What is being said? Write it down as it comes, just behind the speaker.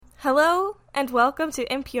Hello and welcome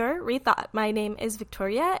to Impure Rethought. My name is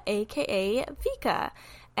Victoria, aka Vika,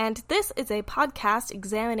 and this is a podcast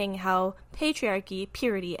examining how patriarchy,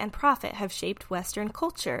 purity, and profit have shaped Western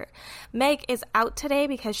culture. Meg is out today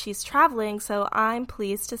because she's traveling, so I'm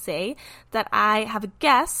pleased to say that I have a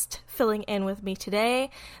guest filling in with me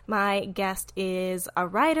today. My guest is a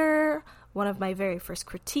writer, one of my very first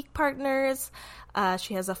critique partners.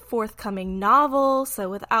 She has a forthcoming novel,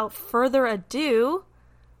 so without further ado,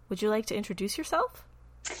 would you like to introduce yourself?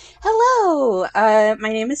 Hello, my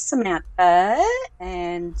name is Samantha,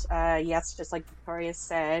 and yes, just like Victoria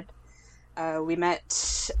said, we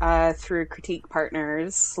met through critique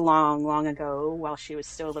partners long ago while she was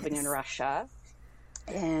still living in Russia.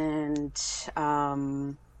 And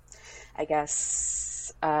I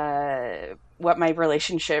guess what my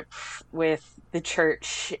relationship with the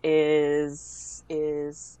church is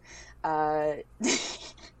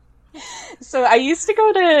so I used to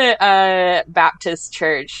go to Baptist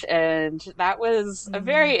church, and that was a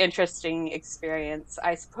very interesting experience.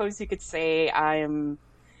 I suppose you could say I'm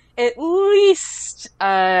at least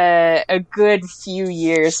a good few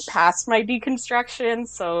years past my deconstruction,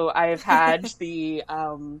 so I've had the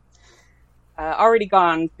already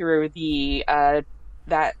gone through the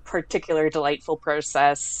that particular delightful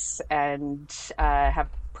process, and have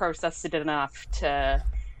processed it enough to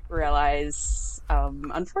realize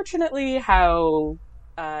unfortunately how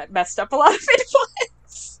messed up a lot of it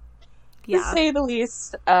was, to say the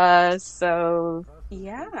least. So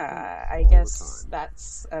yeah, I guess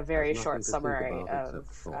that's a very short summary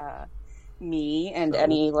of me and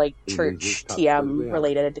any like church TM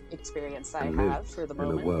related experience I have for the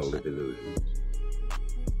moment.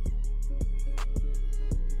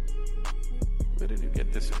 Where did you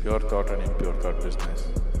get this pure thought and impure thought business?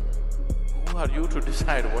 Who are you to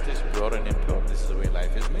decide what is pure and impure? This is the way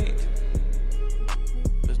life is made.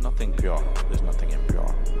 There's nothing pure, there's nothing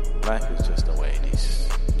impure. Life is just the way it is.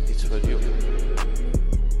 It's for you.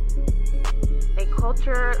 A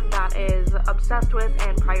culture that is obsessed with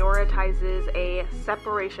and prioritizes a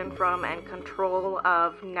separation from and control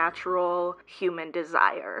of natural human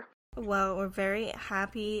desire. Well, we're very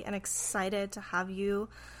happy and excited to have you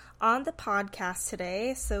on the podcast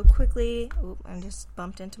today. So quickly, I just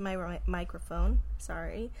bumped into my microphone.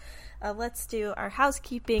 Sorry. Let's do our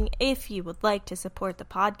housekeeping. If you would like to support the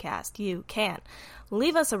podcast, you can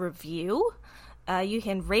leave us a review. You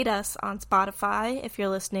can rate us on Spotify if you're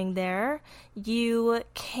listening there. You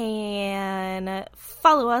can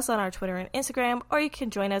follow us on our Twitter and Instagram, or you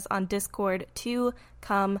can join us on Discord to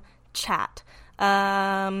come chat.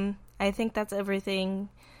 I think that's everything.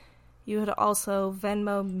 You would also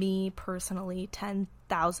Venmo me personally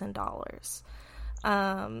 $10,000.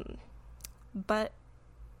 But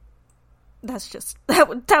that's just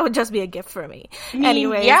that would just be a gift for me.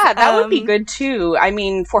 Anyway, yeah, that would be good too. I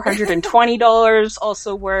mean, $420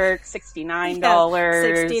 also works. $69,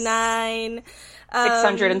 $69,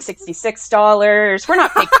 $666. We're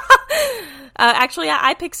not picking. Actually,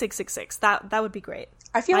 I picked 666. That would be great.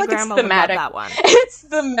 I feel like it's thematic. That one. It's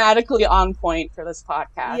thematically on point for this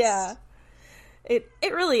podcast. Yeah, it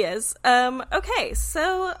really is. Okay,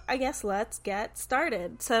 so I guess let's get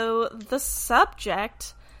started. So the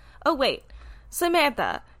subject. Oh wait,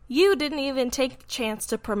 Samantha, you didn't even take the chance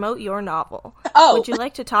to promote your novel. Oh, would you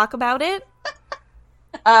like to talk about it?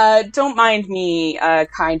 Don't mind me,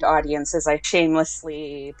 kind audience, as I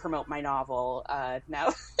shamelessly promote my novel now.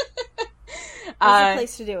 What's the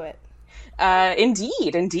place to do it?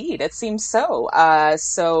 Indeed, it seems so.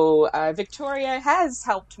 So Victoria has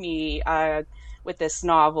helped me with this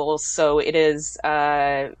novel, so it is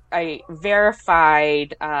I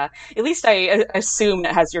verified. At least I assume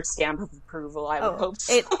it has your stamp of approval. I would hope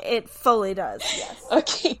so. It fully does. Yes.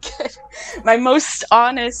 Okay, good. My most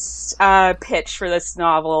honest pitch for this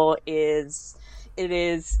novel is it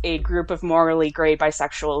is a group of morally gray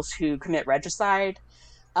bisexuals who commit regicide.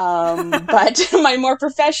 But my more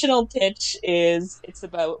professional pitch is it's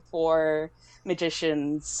about 4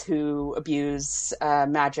 magicians who abuse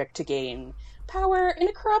magic to gain power in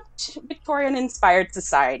a corrupt Victorian-inspired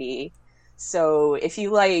society. So if you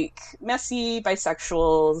like messy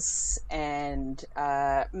bisexuals and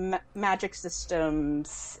magic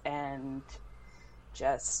systems and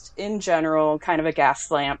just in general kind of a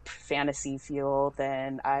gaslamp fantasy feel,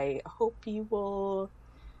 then I hope you will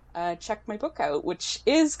check my book out, which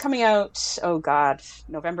is coming out,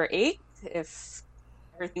 November 8th, if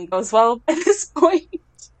everything goes well at this point.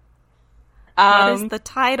 What is the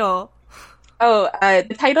title?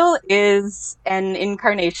 The title is An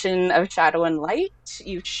Incarnation of Shadow and Light.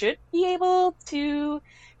 You should be able to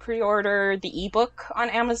pre-order the ebook on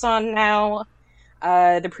Amazon now.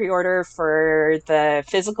 The pre-order for the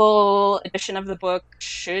physical edition of the book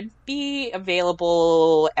should be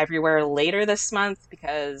available everywhere later this month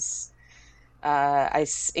because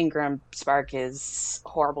Ingram Spark is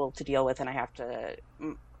horrible to deal with, and I have to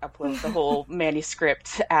upload the whole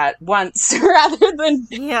manuscript at once rather than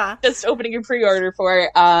just opening a pre-order for it.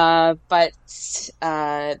 But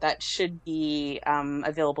that should be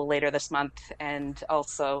available later this month, and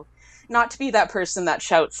also not to be that person that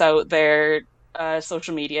shouts out their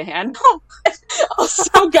social media handle, but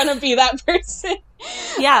also gonna be that person.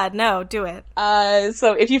 Yeah, no, do it.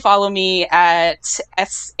 So if you follow me at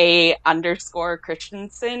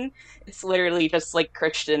SA_Christianson, it's literally just like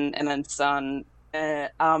Christian and then son.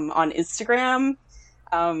 On Instagram,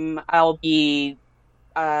 I'll be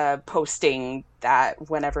posting that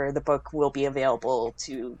whenever the book will be available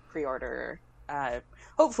to pre-order,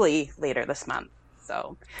 hopefully later this month.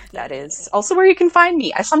 So that is also where you can find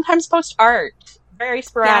me. I sometimes post art, very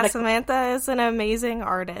sporadic. Yeah, Samantha is an amazing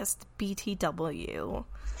artist. BTW.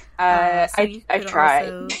 I try.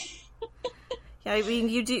 Also... Yeah, I mean,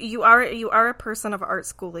 you are a person of art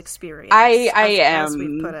school experience. I am. As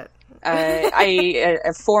we put it.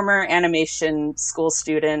 A former animation school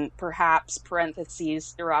student, perhaps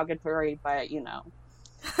parentheses derogatory, but you know.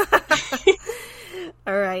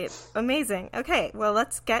 All right, amazing. Okay, well,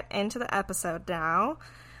 let's get into the episode now.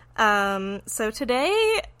 So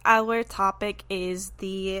today our topic is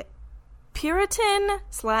the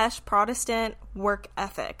Puritan/Protestant work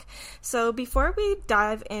ethic. So before we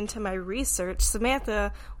dive into my research,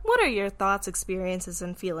 Samantha, what are your thoughts, experiences,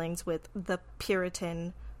 and feelings with the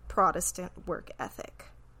Puritan Protestant work ethic?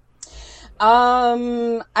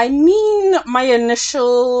 I mean, my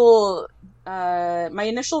initial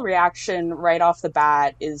reaction right off the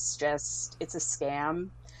bat is just, it's a scam.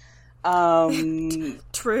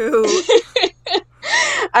 True.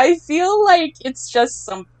 I feel like it's just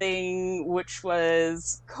something which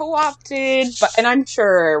was co-opted, and I'm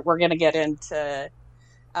sure we're gonna get into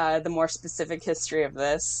the more specific history of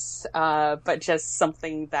this, but just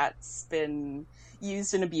something that's been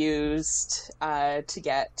used and abused to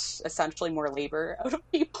get essentially more labor out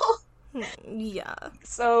of people. Yeah.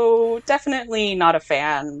 So definitely not a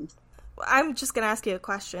fan. I'm just gonna ask you a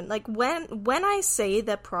question. Like, when I say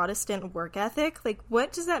the Protestant work ethic, like,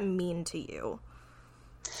 what does that mean to you?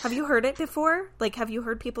 Have you heard it before? Like, have you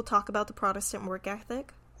heard people talk about the Protestant work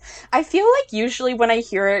ethic? I feel like usually when I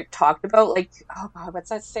hear it talked about, like, oh god,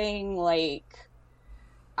 what's that saying? Like,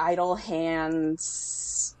 idle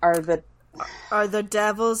hands are the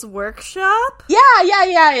devil's workshop? Yeah.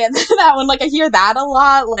 That one. Like, I hear that a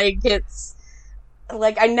lot. Like, it's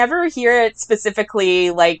like, I never hear it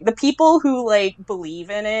specifically, like, the people who, like, believe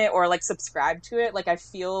in it or, like, subscribe to it, like, I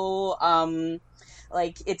feel,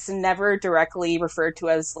 like, it's never directly referred to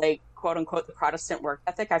as, like, quote-unquote, the Protestant work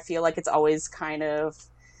ethic. I feel like it's always kind of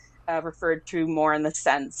referred to more in the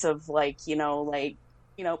sense of, like,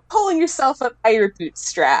 pulling yourself up by your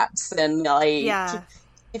bootstraps and, like,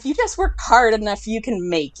 if you just work hard enough, you can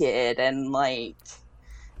make it, and, like,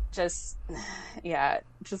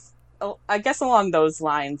 I guess along those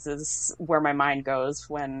lines is where my mind goes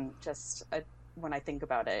when I think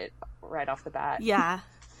about it right off the bat. Yeah.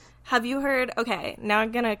 Have you heard, okay, now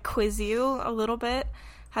I'm gonna quiz you a little bit.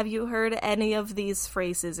 Have you heard any of these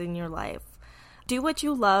phrases in your life? Do what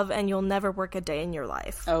you love and you'll never work a day in your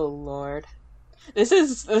life. Oh, Lord.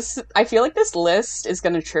 This I feel like this list is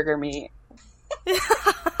gonna trigger me.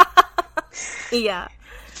 Yeah.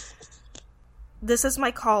 This is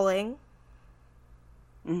my calling.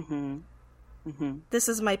 Mm-hmm. Mm-hmm. This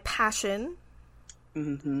is my passion.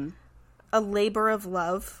 Mm-hmm. A labor of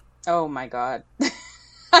love. Oh my god.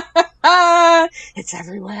 It's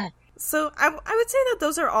everywhere. So I would say that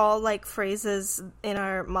those are all, like, phrases in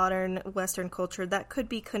our modern Western culture that could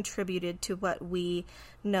be contributed to what we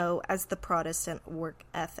know as the Protestant work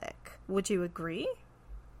ethic. Would you agree?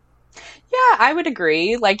 Yeah, I would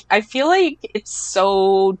agree. Like, I feel like it's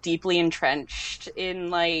so deeply entrenched in,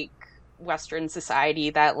 like, Western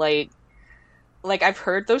society that, like I've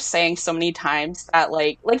heard those sayings so many times that,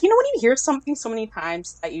 like, when you hear something so many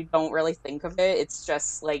times that you don't really think of it, it's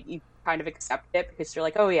just, like, you kind of accept it because you're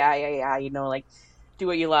like, oh, yeah, like, do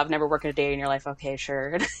what you love, never work a day in your life, okay,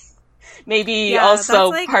 sure. Maybe also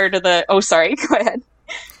like... part of the... Oh, sorry, go ahead.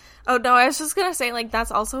 Oh, no, I was just gonna say, like,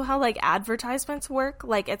 that's also how, like, advertisements work.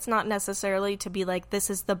 Like, it's not necessarily to be like,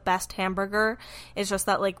 this is the best hamburger. It's just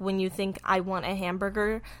that, like, when you think, I want a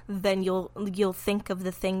hamburger, then you'll think of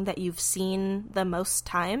the thing that you've seen the most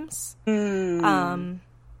times.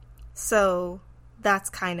 So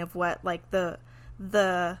that's kind of what, like, the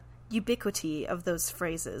ubiquity of those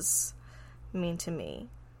phrases mean to me.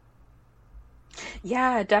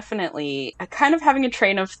 Yeah, definitely. Kind of having a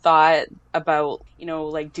train of thought about, you know,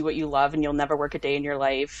 like do what you love and you'll never work a day in your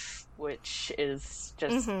life, which is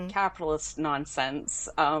just capitalist nonsense.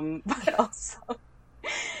 But also,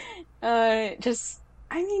 just,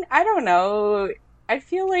 I mean, I don't know. I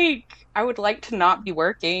feel like I would like to not be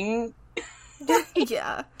working.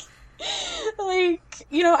 Yeah. Like,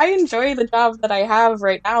 you know, I enjoy the job that I have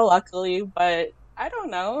right now, luckily, but I don't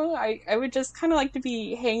know. I would just kind of like to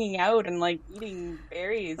be hanging out and like eating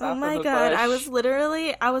berries off of a bush. Oh my god,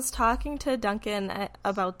 I was talking to Duncan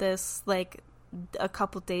about this like a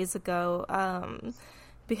couple days ago,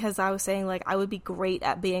 because I was saying like I would be great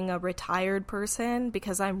at being a retired person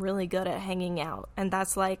because I'm really good at hanging out, and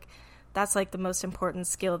that's like the most important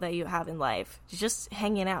skill that you have in life. Just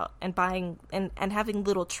hanging out and buying and having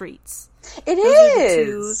little treats. Those are the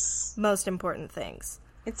two most important things.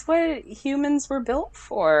 It's what humans were built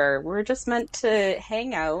for. We're just meant to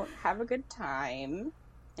hang out, have a good time,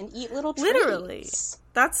 and eat little treats. Literally.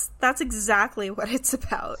 That's exactly what it's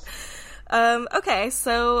about. Okay,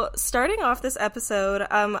 so starting off this episode,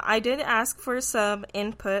 I did ask for some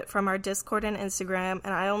input from our Discord and Instagram,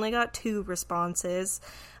 and I only got 2 responses,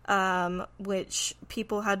 which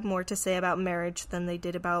people had more to say about marriage than they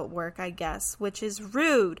did about work, I guess, which is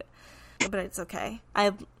rude. But it's okay.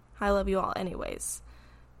 I love you all anyways.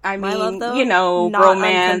 I mean, love, though, you know,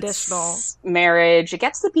 romance, marriage, it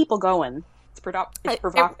gets the people going. It's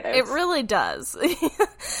provocative. It really does.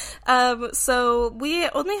 So we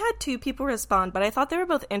only had 2 people respond, but I thought they were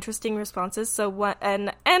both interesting responses. So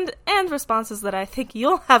and responses that I think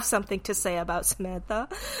you'll have something to say about, Samantha.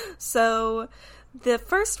 So the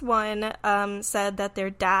first one said that their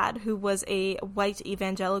dad, who was a white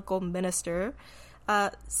evangelical minister,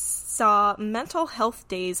 saw mental health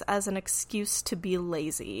days as an excuse to be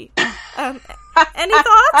lazy. Any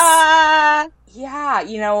thoughts? Yeah,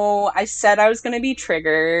 you know, I said I was going to be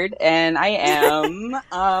triggered, and I am.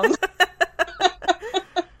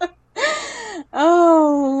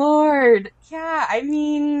 Oh, Lord. Yeah, I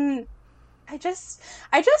mean, I just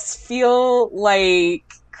feel like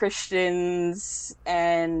Christians,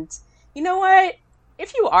 and you know what?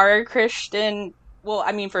 If you are a Christian, well,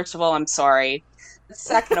 I mean, first of all, I'm sorry.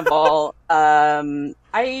 Second of all, I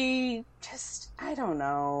don't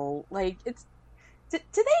know. Like, do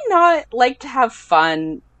they not like to have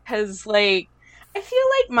fun? Because, like, I feel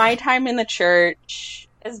like my time in the church,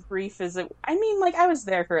 as brief as it... I mean, like, I was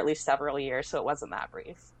there for at least several years, so it wasn't that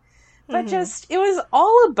brief. But just, it was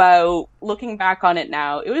all about, looking back on it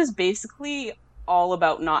now, it was basically all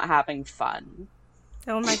about not having fun.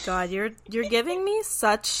 Oh my god, you're giving me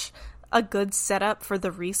such a good setup for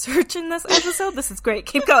the research in this episode. This is great.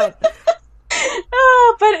 Keep going. But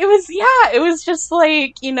it was just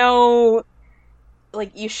like, you know,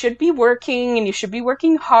 like you should be working and you should be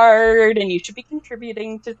working hard and you should be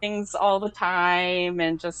contributing to things all the time,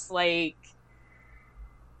 and just like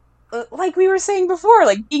we were saying before,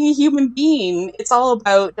 like being a human being, it's all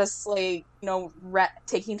about just like, you know,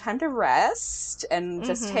 taking time to rest and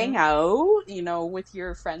just hang out, you know, with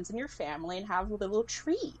your friends and your family and have little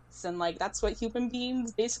treats. And like, that's what human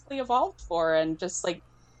beings basically evolved for. And just like,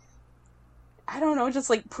 I don't know, just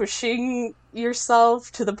like pushing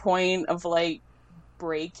yourself to the point of like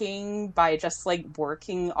breaking by just like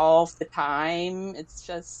working all the time. It's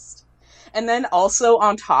just... And then also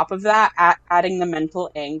on top of that, adding the mental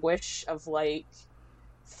anguish of like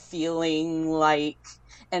feeling like...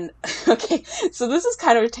 And okay, so this is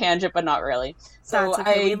kind of a tangent, but not really. So that's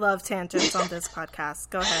okay. We love tangents on this podcast.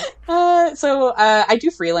 Go ahead. I do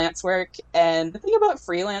freelance work, and the thing about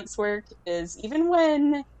freelance work is even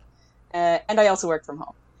when, and I also work from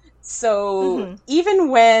home. So even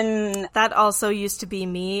when... That also used to be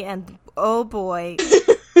me, and oh boy,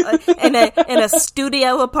 in a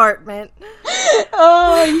studio apartment.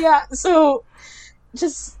 Oh yeah. So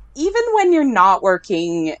just... Even when you're not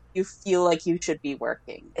working, you feel like you should be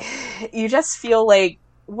working. You just feel like,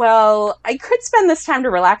 well, I could spend this time to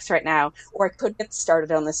relax right now, or I could get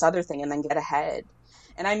started on this other thing and then get ahead.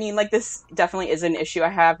 And I mean, like, this definitely is an issue I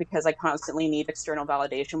have because I constantly need external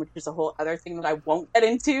validation, which is a whole other thing that I won't get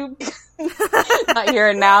into. Not here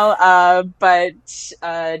and now. But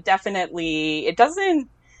definitely, it doesn't...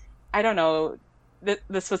 I don't know.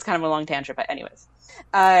 This was kind of a long tangent, but anyways.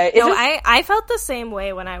 I felt the same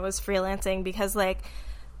way when I was freelancing because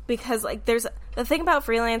there's the thing about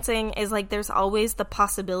freelancing is like there's always the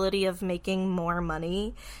possibility of making more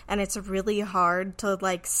money, and it's really hard to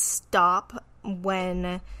like stop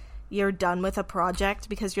when you're done with a project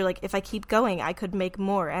because you're like, if I keep going I could make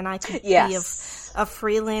more and I could be a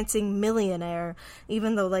freelancing millionaire,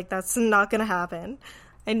 even though like that's not gonna happen.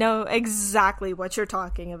 I know exactly what you're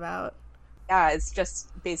talking about. it's just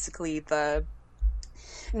basically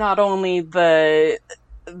not only the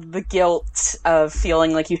guilt of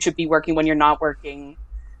feeling like you should be working when you're not working,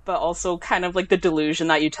 but also kind of like the delusion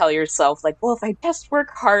that you tell yourself, like, well, if I just work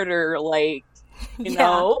harder, like, you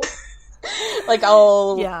know, like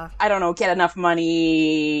I don't know, get enough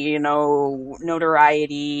money, you know,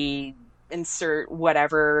 notoriety, insert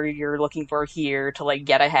whatever you're looking for here to like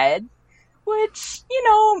get ahead, which, you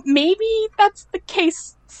know, maybe that's the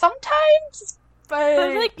case sometimes,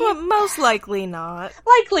 but like, most likely not.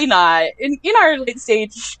 Likely not. In our late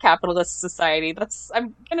stage capitalist society,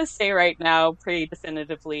 I'm gonna say right now pretty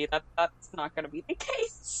definitively that's not gonna be the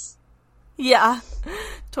case. Yeah,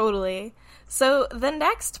 totally. So the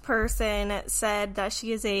next person said that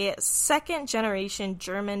she is a second-generation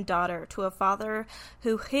German daughter to a father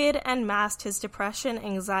who hid and masked his depression,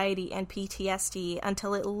 anxiety, and PTSD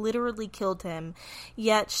until it literally killed him.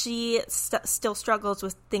 Yet she still struggles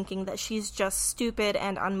with thinking that she's just stupid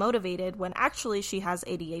and unmotivated when actually she has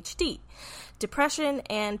ADHD. Depression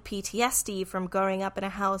and PTSD from growing up in a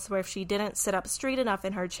house where if she didn't sit up straight enough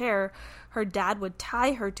in her chair, her dad would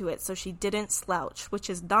tie her to it so she didn't slouch, which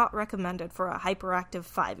is not recommended for a hyperactive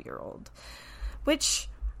 5-year-old. Which,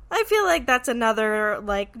 I feel like that's another,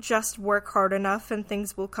 like, just work hard enough and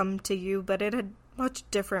things will come to you, but in a much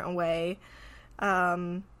different way.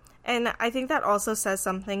 And I think that also says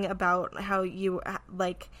something about how you,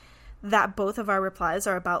 like, that both of our replies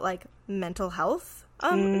are about, like, mental health.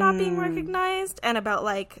 Not being recognized, and about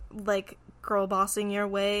like girl bossing your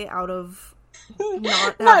way out of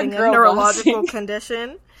not having a neurological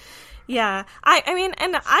condition. Yeah, I mean,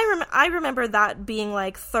 and I remember that being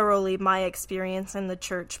like thoroughly my experience in the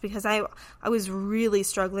church, because I was really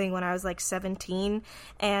struggling when I was like 17,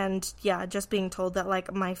 and yeah, just being told that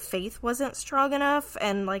like my faith wasn't strong enough,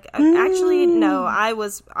 and like actually no, I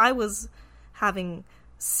was having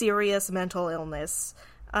serious mental illness.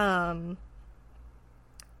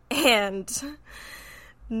 And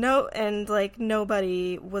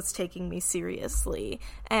nobody was taking me seriously.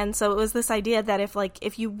 And so it was this idea that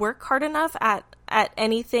if you work hard enough at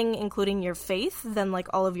anything, including your faith, then like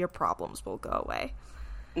all of your problems will go away.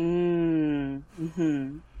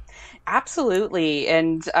 Mm-hmm. Absolutely.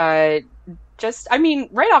 And just, I mean,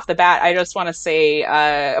 right off the bat, I just want to say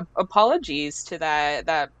apologies to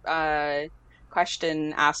that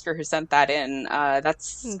question asker who sent that in.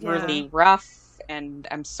 That's really rough. And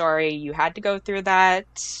I'm sorry you had to go through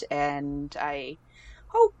that, and I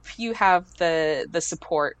hope you have the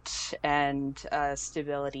support and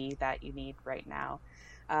stability that you need right now.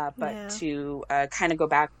 To kind of go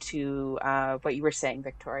back to what you were saying,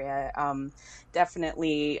 Victoria,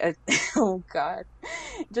 definitely, oh God,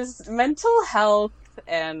 just mental health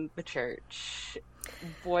and the church.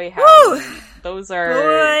 Boy, howdy.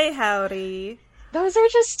 Boy, howdy. Those are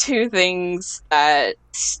just two things that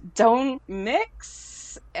don't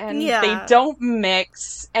mix, and they don't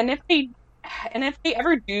mix. And if they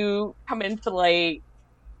ever do come into like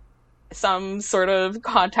some sort of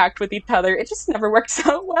contact with each other, it just never works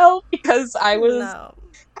out well, because I was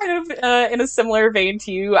kind of in a similar vein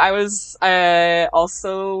to you. I was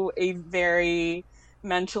also a very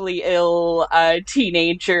mentally ill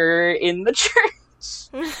teenager in the church.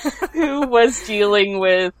 Who was dealing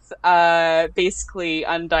with basically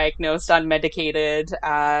undiagnosed,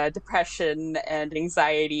 unmedicated depression and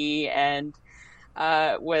anxiety, and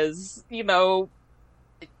was, you know,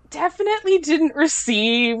 definitely didn't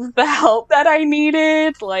receive the help that I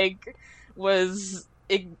needed. Like,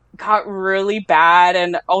 it got really bad,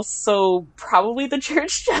 and also probably the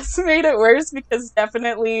church just made it worse, because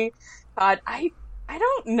definitely, God, I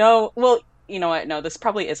don't know. Well, you know what? No, this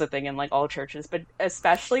probably is a thing in like all churches, but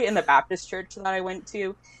especially in the Baptist church that I went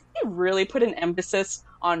to, they really put an emphasis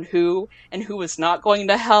on who was not going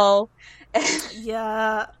to hell.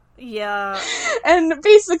 Yeah. And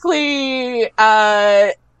basically,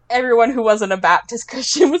 everyone who wasn't a Baptist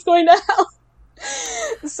Christian was going to hell.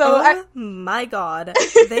 So, my God,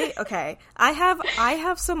 okay. I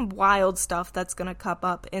have some wild stuff that's gonna come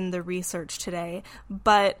up in the research today,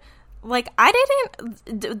 but. Like,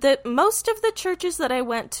 most of the churches that I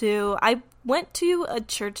went to a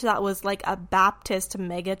church that was, like, a Baptist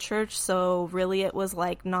mega church, so really it was,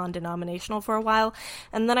 like, non-denominational for a while,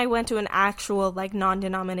 and then I went to an actual, like,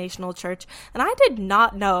 non-denominational church, and I did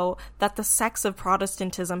not know that the sects of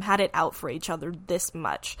Protestantism had it out for each other this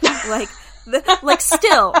much. Like,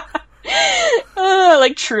 still.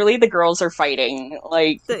 Like, truly, the girls are fighting.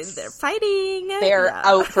 Like, they're fighting. They're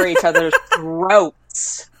out for each other's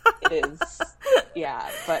throats. It is, yeah,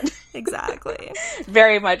 but exactly.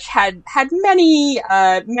 Very much had many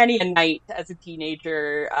a night as a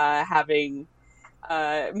teenager, having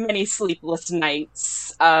many sleepless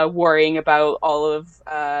nights worrying about all of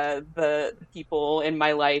the people in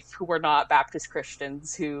my life who were not Baptist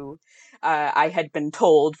Christians who I had been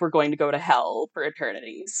told were going to go to hell for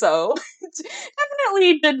eternity. So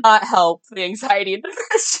definitely did not help the anxiety and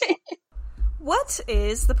depression. What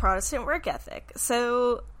is the Protestant work ethic?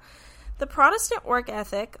 So, the Protestant work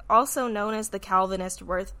ethic, also known as the Calvinist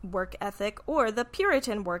work ethic or the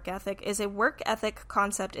Puritan work ethic, is a work ethic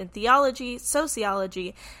concept in theology,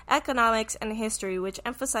 sociology, economics, and history which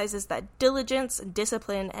emphasizes that diligence,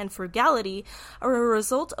 discipline, and frugality are a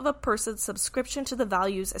result of a person's subscription to the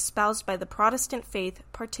values espoused by the Protestant faith,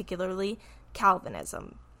 particularly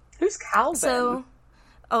Calvinism. Who's Calvin?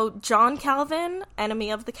 John Calvin,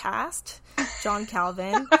 enemy of the cast. John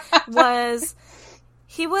Calvin was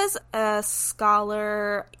a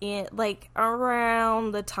scholar in,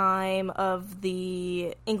 around the time of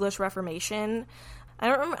the English Reformation. I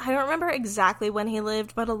don't remember exactly when he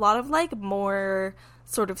lived, but a lot of, more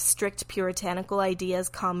sort of strict puritanical ideas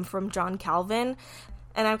come from John Calvin.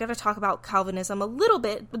 And I'm going to talk about Calvinism a little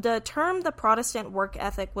bit. The term the Protestant work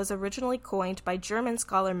ethic was originally coined by German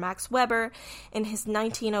scholar Max Weber in his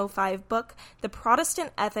 1905 book, The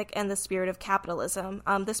Protestant Ethic and the Spirit of Capitalism.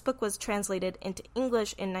 This book was translated into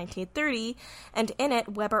English in 1930, and in it,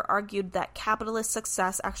 Weber argued that capitalist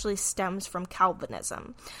success actually stems from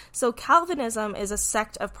Calvinism. So Calvinism is a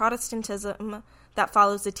sect of Protestantism that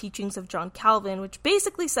follows the teachings of John Calvin, which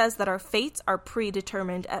basically says that our fates are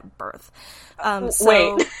predetermined at birth.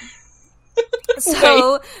 Wait.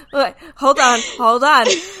 Hold on.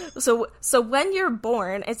 So when you're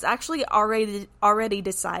born, it's actually already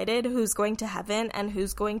decided who's going to heaven and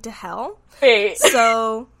who's going to hell. Wait.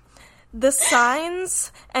 So the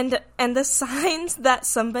signs and the signs that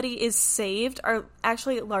somebody is saved are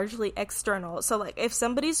actually largely external. So if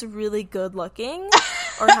somebody's really good looking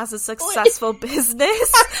or has a successful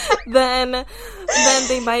business, then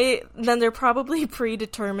they're probably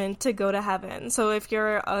predetermined to go to heaven. So if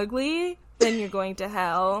you're ugly, then you're going to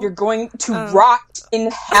hell. You're going to rot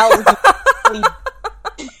in hell.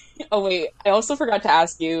 Oh wait, I also forgot to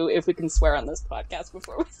ask you if we can swear on this podcast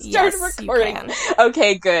before we start recording. You can.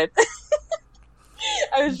 Okay, good.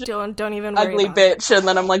 I was just don't even worry ugly about bitch, and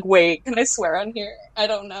then I'm like, wait, can I swear on here? I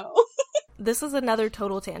don't know. This is another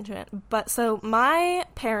total tangent, but so my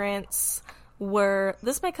parents were,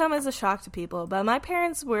 this might come as a shock to people, but my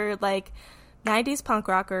parents were 90s punk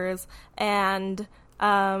rockers and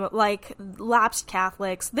lapsed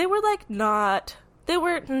Catholics. They were not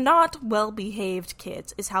well-behaved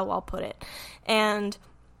kids, is how I'll put it. And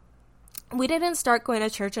we didn't start going to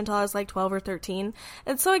church until I was 12 or 13,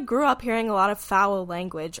 and so I grew up hearing a lot of foul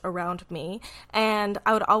language around me, and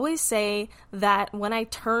I would always say that when I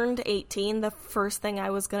turned 18, the first thing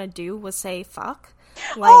I was gonna do was say fuck.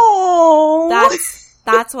 That's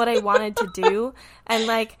what I wanted to do, and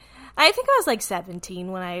I think I was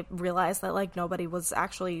 17 when I realized that nobody was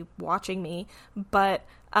actually watching me, but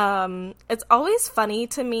it's always funny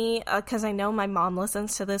to me because I know my mom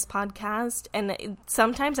listens to this podcast, and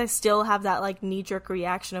sometimes I still have that knee-jerk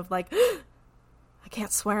reaction of I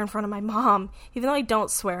can't swear in front of my mom, even though I don't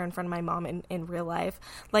swear in front of my mom in real life.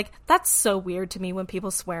 That's so weird to me when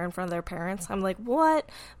people swear in front of their parents. I'm like, what?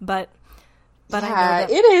 But yeah, I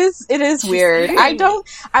know it is weird. I don't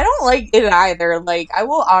like it either. I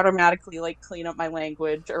will automatically clean up my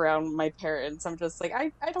language around my parents. I'm just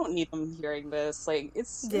I don't need them hearing this.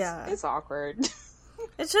 It's awkward.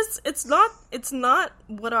 It's not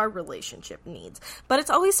what our relationship needs. But it's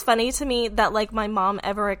always funny to me that my mom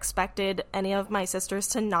ever expected any of my sisters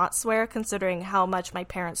to not swear, considering how much my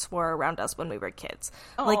parents swore around us when we were kids.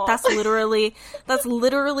 Aww. That's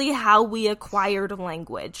literally how we acquired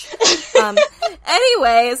language.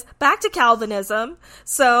 Anyways, back to Calvinism.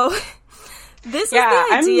 So this is the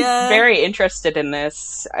idea. I'm very interested in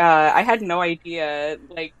this. I had no idea.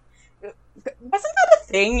 Wasn't that a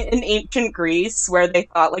thing in ancient Greece where they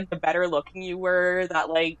thought the better looking you were, that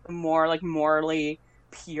the more morally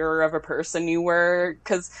pure of a person you were?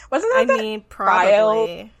 Because wasn't that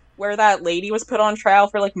trial where that lady was put on trial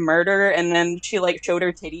for murder, and then she showed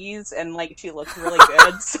her titties and she looked really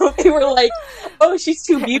good, so they were oh, she's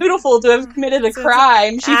too beautiful to have committed a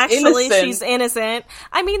crime. She's innocent.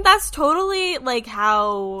 I mean, that's totally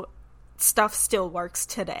how stuff still works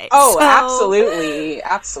today. Oh, so,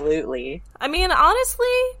 absolutely. I mean, honestly,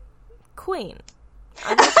 queen. I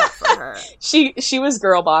love that for her. She was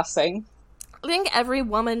girl bossing. I think every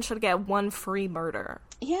woman should get one free murder.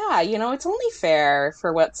 Yeah, it's only fair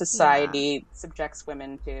for what society subjects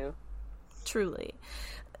women to. Truly.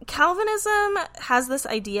 Calvinism has this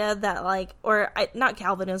idea that, like, not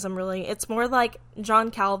Calvinism really, it's more like John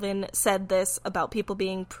Calvin said this about people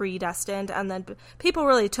being predestined, and then people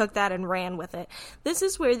really took that and ran with it. This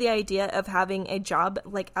is where the idea of having a job,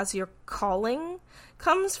 like, as your calling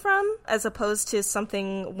comes from, as opposed to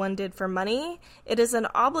something one did for money. It is an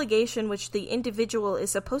obligation which the individual is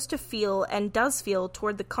supposed to feel and does feel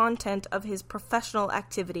toward the content of his professional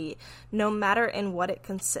activity, no matter in what it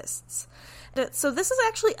consists. So this is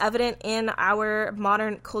actually evident in our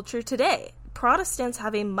modern culture today. Protestants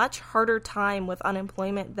have a much harder time with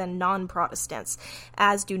unemployment than non-Protestants,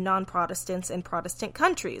 as do non-Protestants in Protestant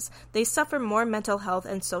countries. They suffer more mental health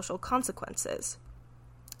and social consequences.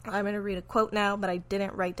 I'm going to read a quote now, but I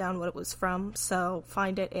didn't write down what it was from, so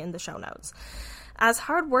find it in the show notes. As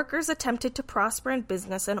hard workers attempted to prosper in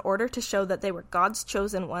business in order to show that they were God's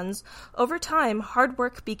chosen ones, over time, hard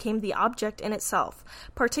work became the object in itself,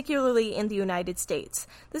 particularly in the United States.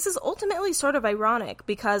 This is ultimately sort of ironic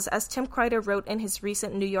because, as Tim Kreider wrote in his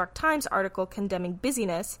recent New York Times article condemning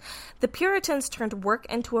busyness, the Puritans turned work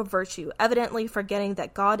into a virtue, evidently forgetting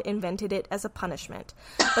that God invented it as a punishment.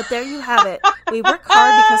 But there you have it. We work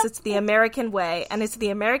hard because it's the American way, and it's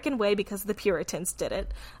the American way because the Puritans did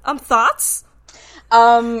it. Thoughts?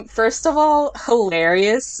 First of all,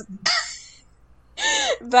 hilarious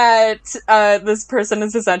that this person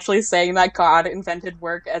is essentially saying that God invented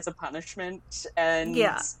work as a punishment, and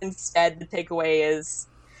instead the takeaway is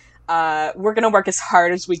we're gonna work as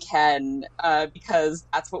hard as we can because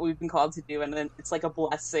that's what we've been called to do, and then it's like a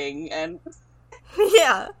blessing. And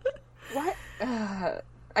yeah, what?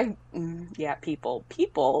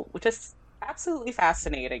 People, which is absolutely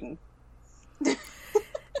fascinating.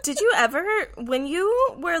 Did you ever, when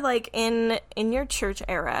you were, like, in your church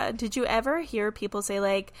era, did you ever hear people say,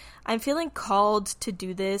 like, I'm feeling called to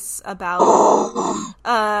do this about,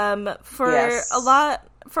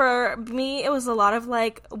 for me, it was a lot of,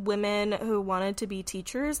 like, women who wanted to be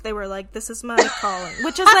teachers. They were like, this is my calling,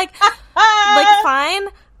 which is, like, fine.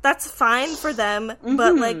 That's fine for them,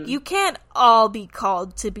 but, like, you can't all be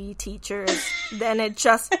called to be teachers. Then it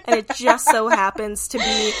just so happens to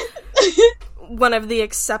be one of the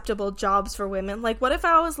acceptable jobs for women. Like, what if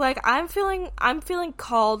I was like, I'm feeling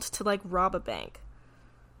called to, like, rob a bank?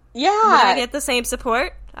 Yeah. Would I get the same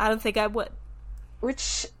support? I don't think I would.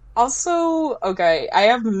 Which also, okay, I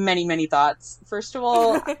have many, many thoughts. First of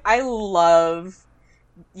all, I love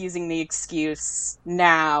using the excuse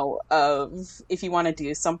now of, if you want to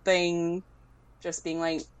do something, just being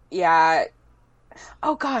like, yeah.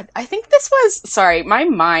 Oh god, I think this was, sorry, my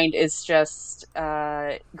mind is just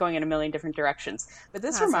going in a million different directions. But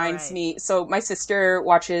this reminds me, so my sister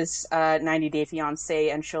watches 90 Day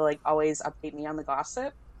Fiancé, and she'll, like, always update me on the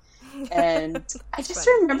gossip. And I just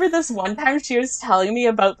remember this one time she was telling me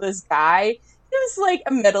about this guy. He was, like,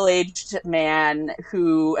 a middle-aged man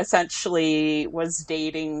who essentially was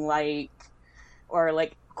dating, like, or,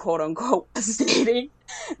 like, quote-unquote was dating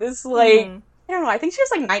this, like, I don't know, I think she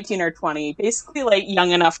was, like, 19 or 20, basically, like,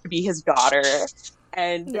 young enough to be his daughter.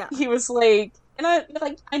 And he was, like, and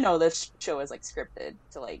I know this show is, like, scripted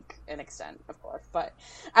to, like, an extent, of course, but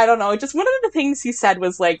I don't know, just one of the things he said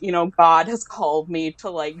was, like, you know, God has called me to,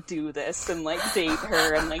 like, do this and, like, date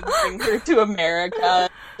her and, like, bring her to America.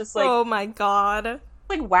 Just, like, oh my god.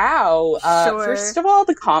 Like, wow. Sure. First of all,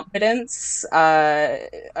 the confidence, wow,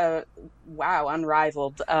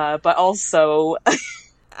 unrivaled, but also...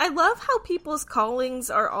 I love how people's callings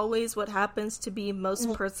are always what happens to be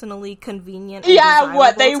most personally convenient and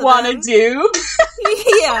what they want to do.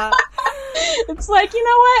 Yeah. It's like, you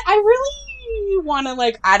know what, I really want to,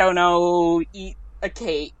 like, I don't know, eat a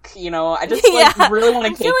cake, you know, I just, like, really want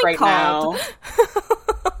a cake right now.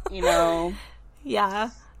 You know?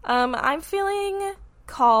 Yeah. I'm feeling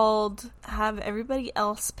called have everybody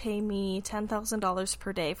else pay me $10,000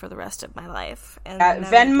 per day for the rest of my life. And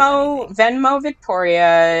Venmo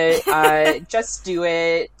Victoria, just do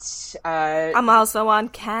it. I'm also on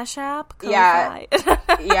Cash App, Ko-Fi.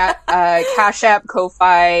 Cash App,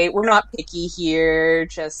 Ko-Fi. We're not picky here.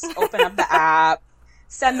 Just open up the app,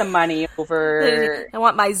 send the money over. I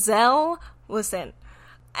want my Zelle. Listen,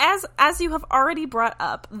 as you have already brought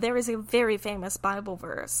up, there is a very famous Bible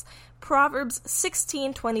verse, Proverbs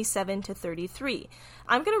 16:27-33.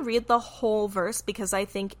 I'm going to read the whole verse because I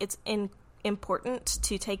think it's important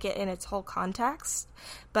to take it in its whole context.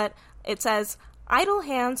 But it says, "Idle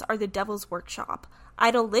hands are the devil's workshop.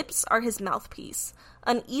 Idle lips are his mouthpiece.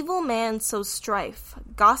 An evil man sows strife.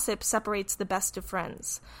 Gossip separates the best of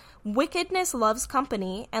friends. Wickedness loves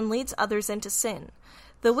company and leads others into sin.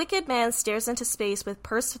 The wicked man stares into space with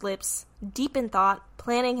pursed lips, deep in thought,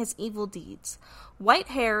 planning his evil deeds. White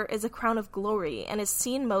hair is a crown of glory and is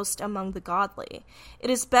seen most among the godly.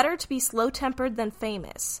 It is better to be slow-tempered than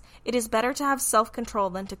famous. It is better to have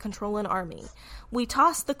self-control than to control an army. We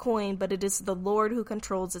toss the coin, but it is the Lord who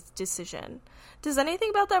controls its decision. Does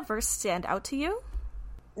anything about that verse stand out to you?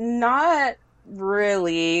 Not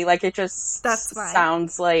really. Like, it just That's fine.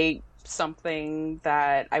 Sounds like something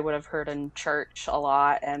that I would have heard in church a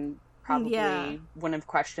lot and probably wouldn't have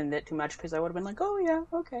questioned it too much because I would have been like, oh yeah,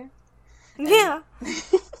 okay. Yeah.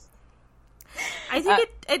 I think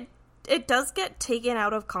it does get taken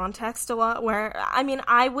out of context a lot, where, I mean,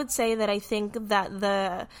 I would say that I think that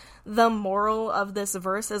the moral of this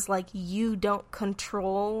verse is, like, you don't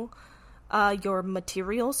control your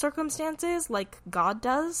material circumstances like God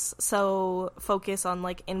does, so focus on,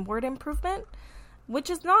 like, inward improvement, which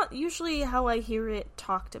is not usually how I hear it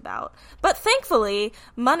talked about. But thankfully,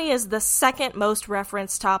 money is the second most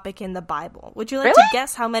referenced topic in the Bible. Would you like to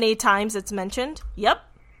guess how many times it's mentioned? Yep.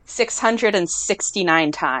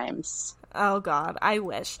 669 times. Oh God, I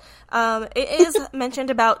wish. It is mentioned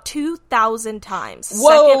about 2,000 times.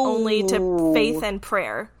 Whoa! Second only to faith and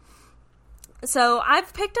prayer. So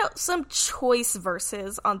I've picked out some choice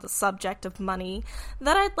verses on the subject of money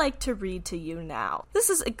that I'd like to read to you now.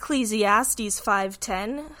 This is Ecclesiastes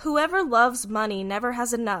 5:10. Whoever loves money never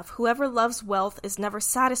has enough. Whoever loves wealth is never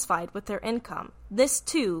satisfied with their income. This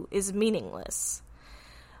too is meaningless.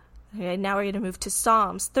 Okay, now we're going to move to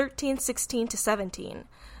Psalms 13:16-17.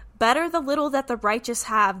 Better the little that the righteous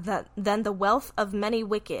have than the wealth of many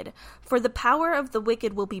wicked, for the power of the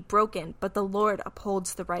wicked will be broken, but the Lord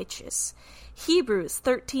upholds the righteous. Hebrews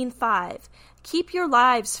 13:5. Keep your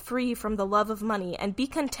lives free from the love of money, and be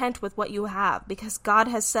content with what you have, because God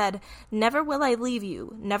has said, never will I leave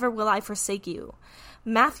you, never will I forsake you.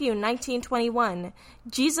 Matthew 19:21.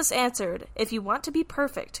 Jesus answered, if you want to be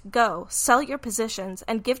perfect, go, sell your possessions,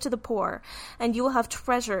 and give to the poor, and you will have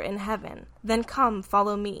treasure in heaven. Then come,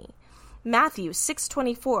 follow me. Matthew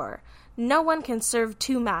 6:24. No one can serve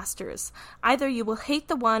two masters. Either you will hate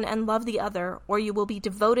the one and love the other, or you will be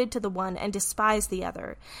devoted to the one and despise the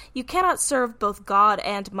other. You cannot serve both God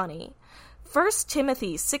and money. 1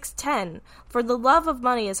 Timothy 6:10, for the love of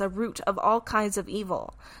money is a root of all kinds of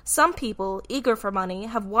evil. Some people, eager for money,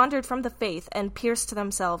 have wandered from the faith and pierced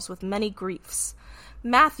themselves with many griefs.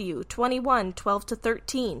 Matthew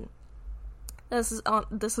 21:12-13. This is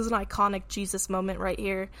an iconic Jesus moment right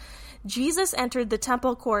here. Jesus entered the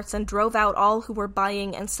temple courts and drove out all who were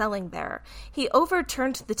buying and selling there. He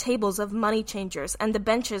overturned the tables of money changers and the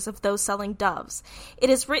benches of those selling doves. It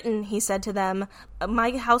is written, he said to them,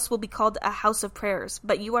 my house will be called a house of prayers,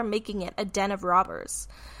 but you are making it a den of robbers.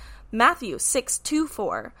 Matthew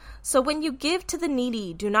 6:2-4. So when you give to the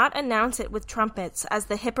needy, do not announce it with trumpets, as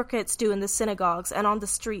the hypocrites do in the synagogues and on the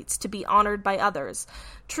streets, to be honored by others.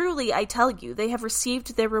 Truly, I tell you, they have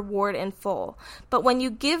received their reward in full. But when you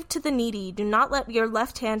give to the needy, do not let your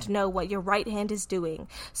left hand know what your right hand is doing,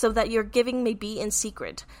 so that your giving may be in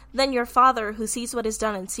secret. Then your Father, who sees what is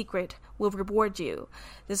done in secret, will reward you.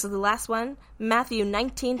 This is the last one. Matthew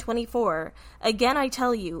 19:24. Again, I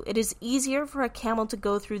tell you, it is easier for a camel to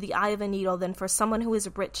go through the eye of a needle than for someone who is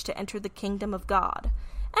rich to enter the kingdom of God.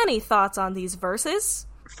 Any thoughts on these verses?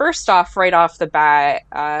 First off, right off the bat,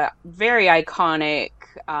 very iconic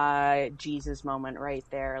Jesus moment right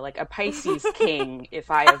there. Like a Pisces king,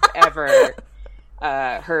 if I have ever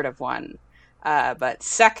heard of one. But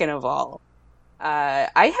second of all,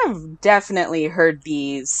 I have definitely heard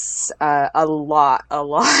these a lot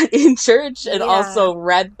in church, and also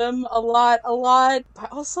read them a lot.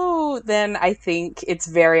 But also then I think it's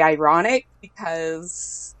very ironic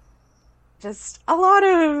because just a lot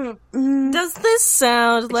of... Does this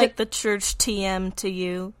sound like the church TM to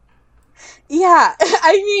you? Yeah,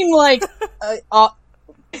 I mean, like,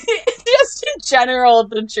 just in general,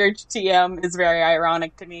 the church TM is very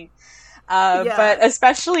ironic to me. But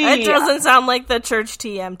especially... It doesn't sound like the church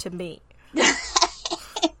TM to me.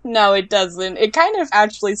 No, it doesn't. It kind of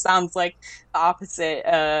actually sounds like the opposite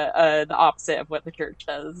of what the church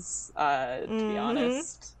does, to be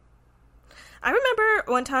honest. I remember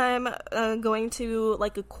one time going to,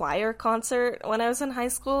 like, a choir concert when I was in high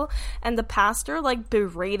school, and the pastor, like,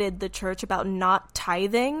 berated the church about not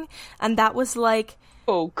tithing, and that was, like...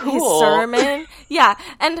 Oh, cool. His sermon. Yeah.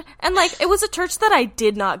 And like, it was a church that I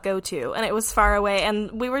did not go to, and it was far away,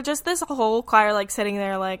 and we were just this whole choir, like, sitting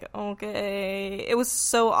there, like, okay. It was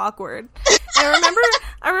so awkward. And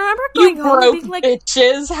I remember going home and being like...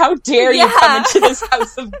 bitches! How dare you come into this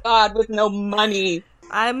house of God with no money?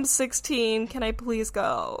 I'm 16. Can I please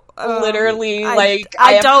go? Literally, I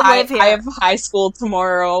don't live here. I have high school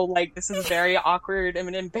tomorrow. Like, this is very awkward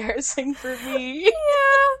and embarrassing for me.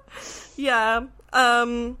 Yeah.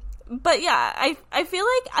 But yeah, I feel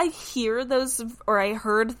like I hear those, or I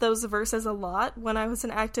heard those verses a lot when I was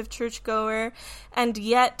an active churchgoer, and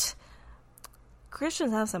yet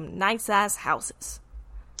Christians have some nice-ass houses.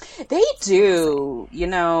 They do. You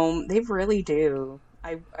know, they really do.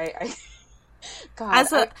 God,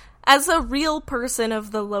 as a real person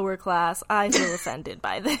of the lower class, I feel offended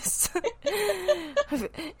by this.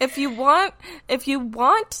 If you want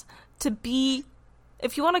to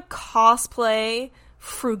cosplay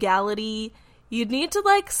frugality, you need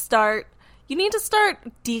to start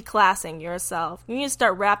declassing yourself. You need to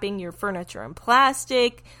start wrapping your furniture in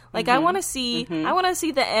plastic. I want to see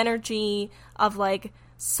the energy of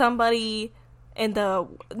somebody in the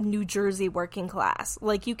New Jersey working class.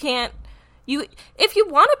 If you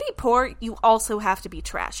want to be poor, you also have to be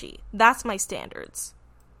trashy. That's my standards.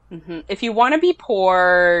 If you want to be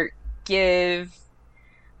poor, give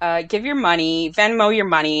your money, Venmo your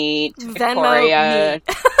money to Victoria,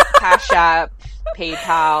 Cash App,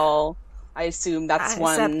 PayPal. I assume that's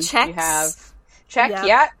one checks. You have. Check,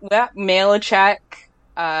 yeah, mail a check.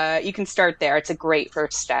 You can start there. It's a great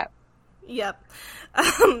first step. Yep.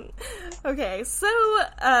 Okay, so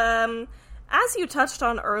as you touched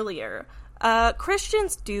on earlier,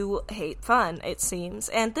 Christians do hate fun, it seems,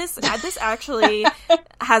 and this actually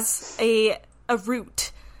has a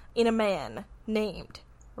root in a man named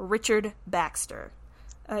Richard Baxter.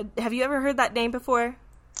 Have you ever heard that name before?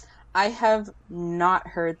 I have not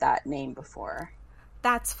heard that name before.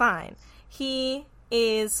 That's fine. He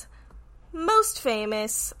is most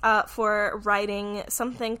famous for writing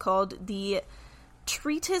something called the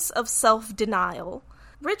Treatise of Self-Denial.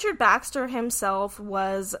 Richard Baxter himself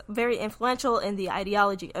was very influential in the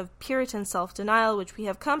ideology of Puritan self-denial, which we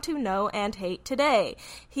have come to know and hate today.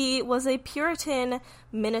 He was a Puritan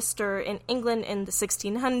minister in England in the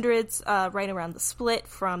 1600s, right around the split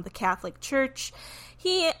from the Catholic Church.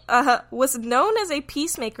 He was known as a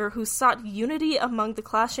peacemaker who sought unity among the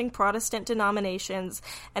clashing Protestant denominations,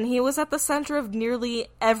 and he was at the center of nearly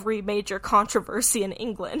every major controversy in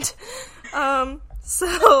England.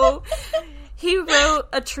 He wrote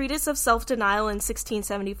a treatise of self-denial in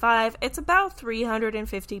 1675. It's about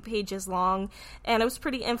 350 pages long, and it was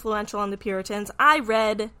pretty influential on the Puritans. I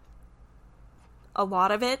read a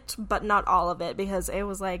lot of it, but not all of it, because it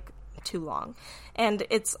was, too long. And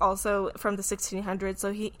it's also from the 1600s,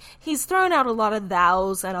 so he's thrown out a lot of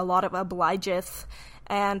thous and a lot of obligeth,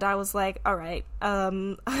 and I was like, all right,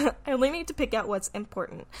 I only need to pick out what's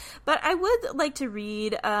important. But I would like to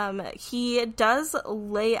read, he does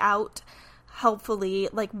lay out helpfully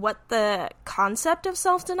what the concept of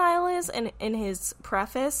self-denial is in his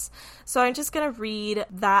preface. So I'm just going to read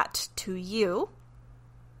that to you.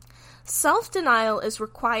 Self-denial is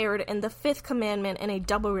required in the fifth commandment in a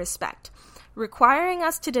double respect, requiring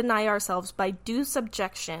us to deny ourselves by due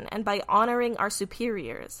subjection and by honoring our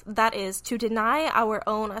superiors, that is, to deny our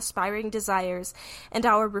own aspiring desires and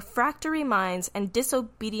our refractory minds and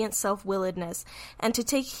disobedient self-willedness, and to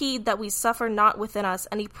take heed that we suffer not within us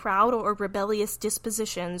any proud or rebellious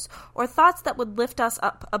dispositions or thoughts that would lift us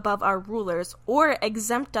up above our rulers or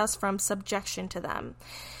exempt us from subjection to them.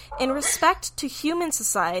 In respect to human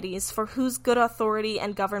societies, for whose good authority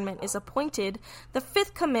and government is appointed, the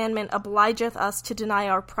fifth commandment obligeth us to deny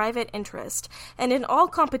our private interest, and in all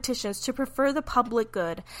competitions to prefer the public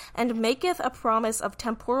good, and maketh a promise of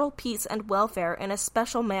temporal peace and welfare in a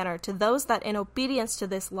special manner to those that in obedience to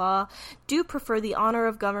this law do prefer the honor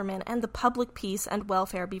of government and the public peace and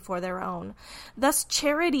welfare before their own. Thus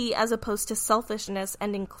charity, as opposed to selfishness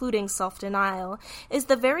and including self-denial, is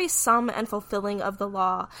the very sum and fulfilling of the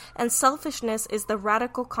law, and selfishness is the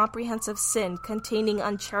radical comprehensive sin containing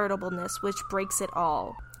uncharitableness which breaks it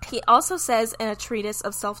all. He also says in a treatise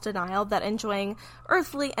of self-denial that enjoying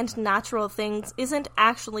earthly and natural things isn't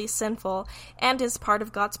actually sinful and is part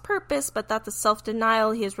of God's purpose, but that the self-denial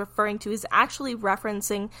he is referring to is actually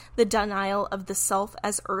referencing the denial of the self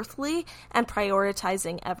as earthly and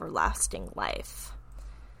prioritizing everlasting life.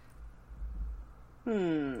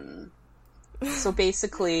 So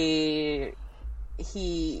basically,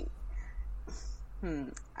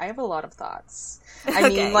 I have a lot of thoughts. I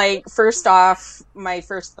mean, first off, my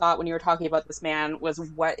first thought when you were talking about this man was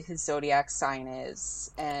what his zodiac sign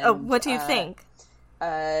is. And, what do you think?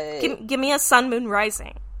 Give me a sun, moon,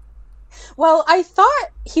 rising. Well, I thought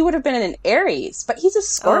he would have been an Aries, but he's a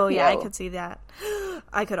Scorpio. Oh, yeah, I could see that.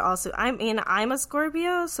 I could also... I mean, I'm a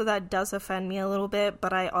Scorpio, so that does offend me a little bit,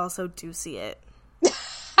 but I also do see it.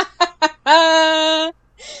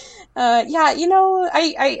 Yeah, you know,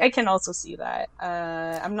 I can also see that.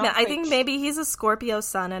 I'm not. Yeah, I think maybe he's a Scorpio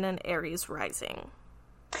sun and an Aries rising.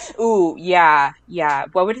 Ooh, yeah.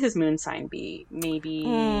 What would his moon sign be? Maybe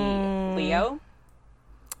Leo?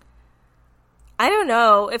 I don't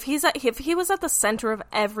know. If he was at the center of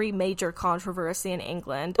every major controversy in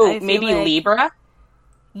England. Ooh, maybe like, Libra?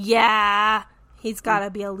 Yeah. He's gotta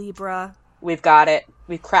be a Libra. We've got it.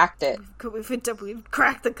 We've cracked it. We've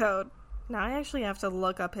cracked the code. Now I actually have to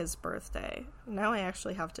look up his birthday. Now I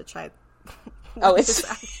actually have to check. What's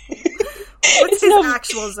his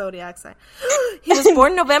actual zodiac sign? He was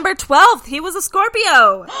born November 12th. He was a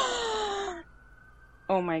Scorpio.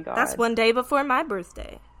 Oh my god. That's one day before my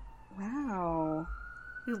birthday. Wow.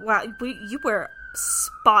 You were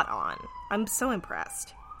spot on. I'm so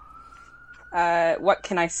impressed. What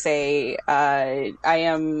can I say? I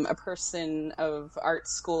am a person of art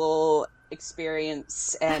school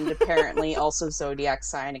experience and apparently also zodiac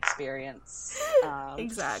sign experience.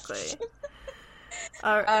 Exactly.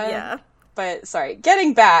 Yeah. But sorry,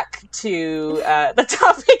 getting back to the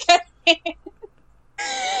topic at hand.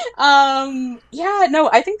 Yeah, no,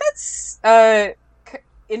 I think that's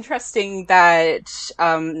interesting that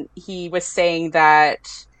he was saying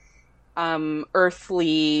that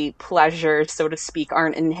earthly pleasures, so to speak,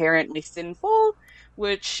 aren't inherently sinful,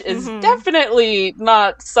 which is definitely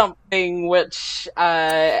not something which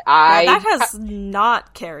that has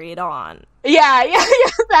not carried on. Yeah,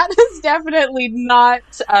 that is definitely not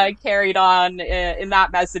carried on in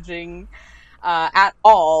that messaging at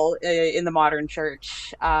all in the modern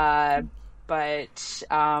church. But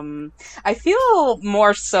I feel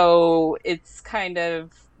more so it's kind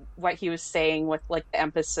of what he was saying with like the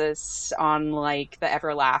emphasis on like the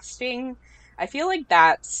everlasting. I feel like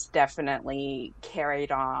that's definitely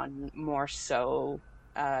carried on more so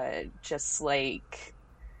just like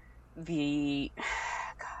the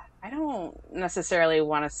I don't necessarily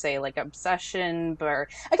want to say like obsession, but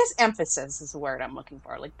I guess emphasis is the word I'm looking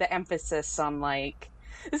for. Like the emphasis on like,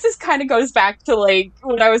 this is kind of goes back to like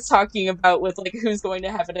what I was talking about with like who's going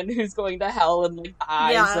to heaven and who's going to hell and like the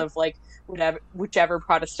eyes of like whichever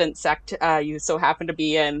Protestant sect you so happen to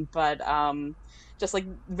be in. But just like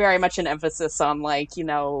very much an emphasis on like, you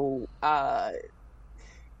know,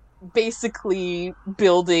 basically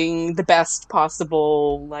building the best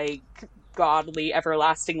possible like godly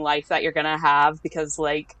everlasting life that you're gonna have, because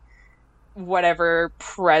like whatever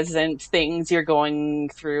present things you're going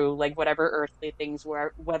through, like whatever earthly things,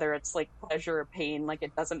 whether it's like pleasure or pain, like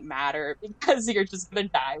it doesn't matter because you're just gonna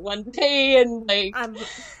die one day and like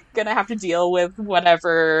gonna have to deal with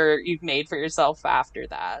whatever you've made for yourself after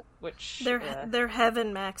that, which they're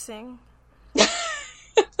heaven maxing.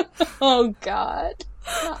 Oh god,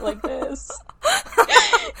 not like this.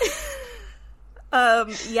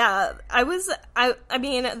 Yeah, I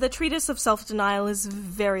mean, the treatise of self-denial is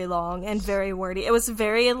very long and very wordy. It was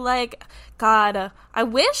very, like, God, I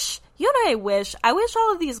wish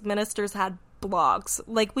all of these ministers had blogs.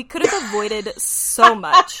 Like, we could have avoided so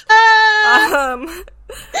much. Not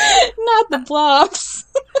the blogs.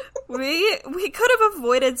 We could have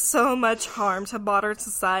avoided so much harm to modern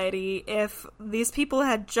society if these people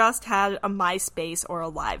had just had a MySpace or a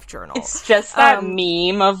LiveJournal. It's just that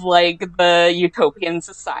meme of, like, the utopian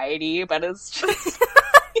society, but it's just...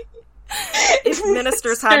 if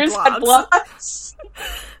ministers had blogs.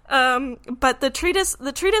 But the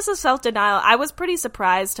treatise of self-denial, I was pretty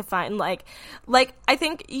surprised to find, like, I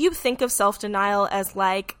think you think of self-denial as,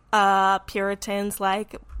 like, Puritans,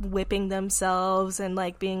 like, whipping themselves and,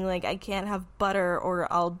 like, being like, I can't have butter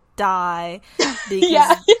or I'll die.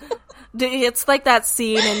 Because it's like that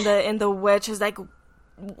scene in The Witch is like,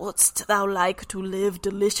 wouldst thou like to live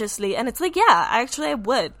deliciously? And it's like, yeah, actually I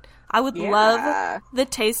would. I would love the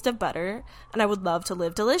taste of butter, and I would love to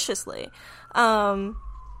live deliciously.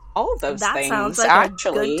 All of those that things, sounds like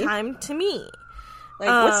actually. a good time to me. Like,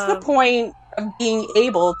 what's the point of being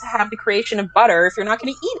able to have the creation of butter if you're not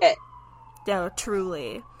going to eat it? Yeah,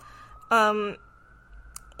 truly. And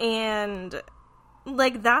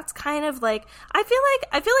like that's kind of like I feel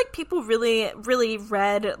like people really, really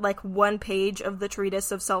read like one page of the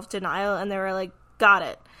treatise of self-denial and they were like, got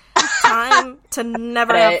it. Time to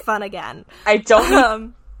never have fun again. I don't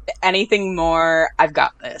need anything more. I've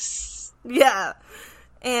got this. Yeah.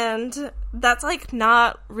 And that's, like,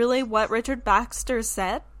 not really what Richard Baxter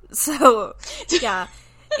said. So, yeah.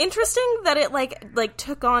 Interesting that it, like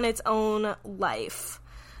took on its own life.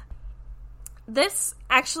 This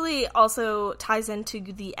actually also ties into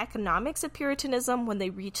the economics of Puritanism when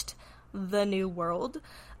they reached the New World.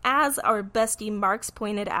 As our bestie Marx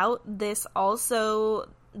pointed out, this also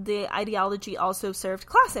the ideology also served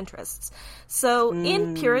class interests. So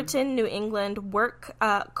in Puritan New England, work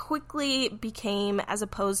quickly became, as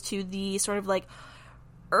opposed to the sort of like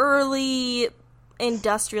early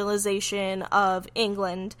industrialization of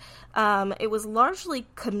England, it was largely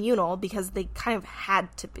communal because they kind of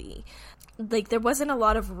had to be. Like, there wasn't a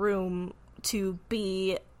lot of room to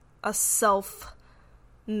be a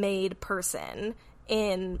self-made person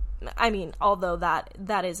although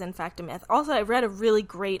that is in fact a myth. Also, I read a really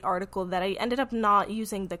great article that I ended up not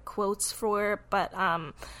using the quotes for, but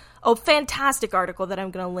fantastic article that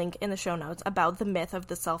I'm going to link in the show notes about the myth of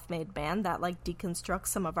the self-made man that like deconstructs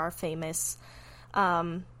some of our famous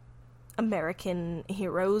American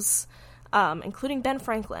heroes, including Ben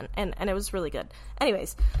Franklin, and it was really good.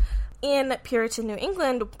 Anyways, in Puritan New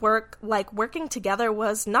England, working together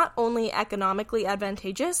was not only economically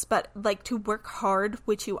advantageous, but like to work hard,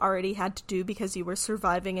 which you already had to do because you were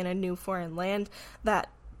surviving in a new foreign land that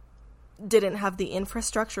didn't have the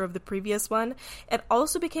infrastructure of the previous one. It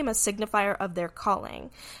also became a signifier of their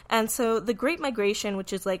calling. And so the Great Migration,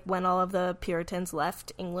 which is like when all of the Puritans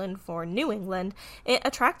left England for New England, it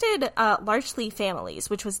attracted largely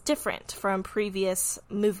families, which was different from previous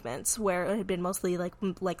movements where it had been mostly like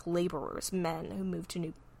laborers, men who moved to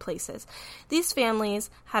new places. These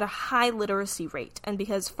families had a high literacy rate, and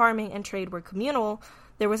because farming and trade were communal,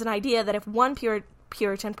 there was an idea that if one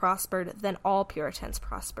Puritan prospered, then all Puritans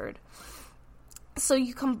prospered. So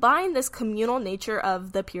you combine this communal nature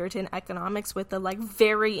of the Puritan economics with the like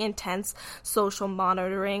very intense social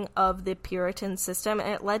monitoring of the Puritan system,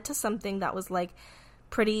 and it led to something that was like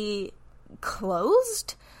pretty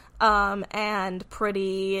closed and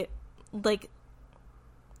pretty like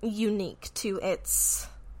unique to its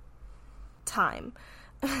time.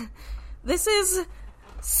 This is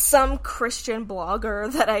some Christian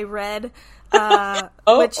blogger that I read,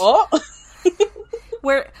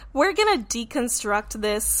 we're gonna deconstruct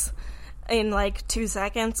this in like 2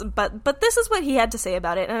 seconds, but this is what he had to say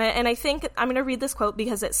about it, and I think I'm gonna read this quote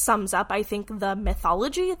because it sums up, I think, the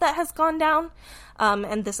mythology that has gone down,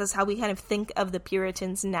 and this is how we kind of think of the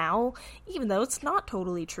Puritans now, even though it's not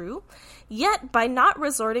totally true. Yet, by not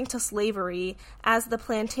resorting to slavery, as the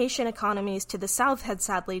plantation economies to the South had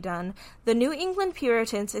sadly done, the New England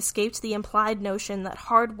Puritans escaped the implied notion that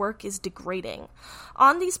hard work is degrading.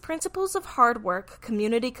 On these principles of hard work,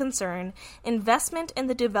 community concern, investment in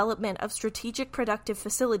the development of strategic productive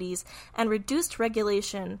facilities, and reduced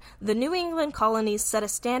regulation, the New England colonies set a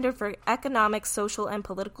standard for economic, social, and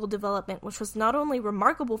political development which was not only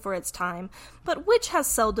remarkable for its time, but which has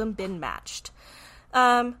seldom been matched.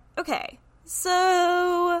 Okay,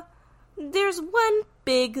 so there's one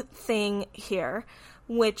big thing here,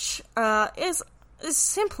 which is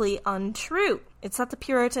simply untrue. It's that the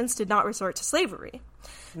Puritans did not resort to slavery.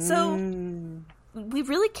 So we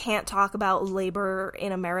really can't talk about labor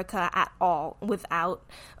in America at all without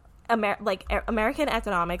American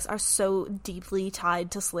economics are so deeply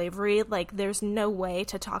tied to slavery. Like, there's no way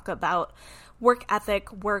to talk about work ethic,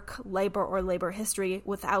 work, labor, or labor history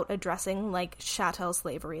without addressing, like, chattel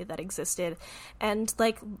slavery that existed and,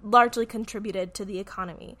 like, largely contributed to the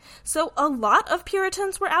economy. So a lot of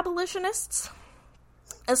Puritans were abolitionists,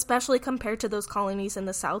 especially compared to those colonies in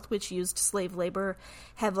the South, which used slave labor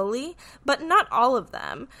heavily, but not all of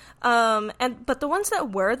them. But the ones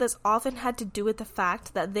that were, this often had to do with the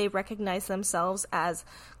fact that they recognized themselves as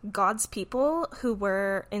God's people who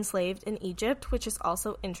were enslaved in Egypt, which is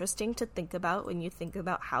also interesting to think about when you think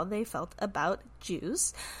about how they felt about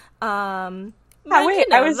Jews. I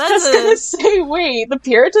was just going to say, the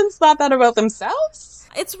Puritans thought that about themselves?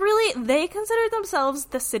 It's really, they considered themselves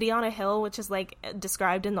the city on a hill, which is, like,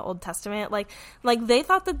 described in the Old Testament. Like they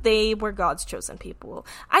thought that they were God's chosen people.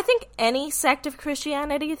 I think any sect of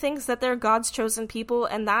Christianity thinks that they're God's chosen people,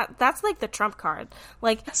 and that's, like, the trump card.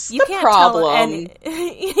 Like, that's you can't tell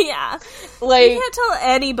yeah. Like, you can't tell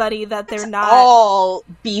anybody that they're not... all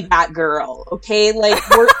be that girl, okay? Like,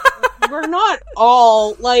 we're not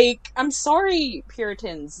all, like, I'm sorry,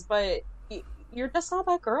 Puritans, but you're just not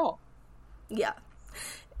that girl. Yeah.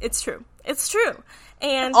 It's true. It's true.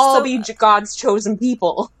 And all be God's chosen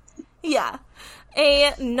people. Yeah.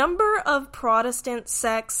 A number of Protestant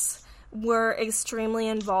sects were extremely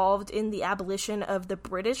involved in the abolition of the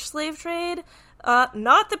British slave trade.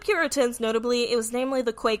 Not the Puritans, notably. It was namely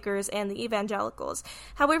the Quakers and the Evangelicals.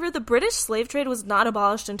 However, the British slave trade was not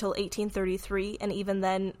abolished until 1833, and even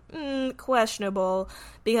then, questionable,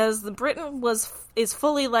 because Britain is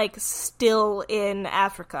fully, like, still in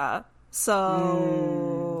Africa.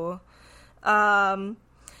 So, not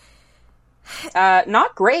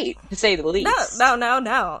great, to say the least.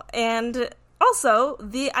 No. And Also,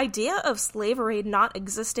 the idea of slavery not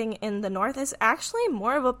existing in the North is actually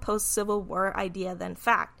more of a post-Civil War idea than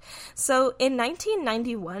fact. So, in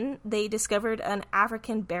 1991, they discovered an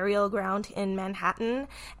African burial ground in Manhattan,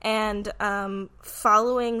 and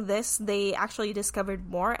following this, they actually discovered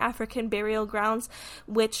more African burial grounds,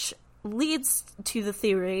 which leads to the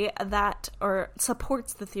theory that, or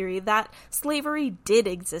supports the theory that slavery did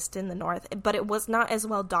exist in the North, but it was not as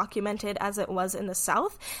well documented as it was in the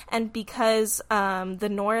South, and because the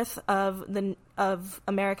North of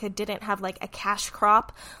America didn't have like a cash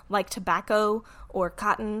crop like tobacco or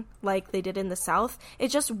cotton like they did in the South, it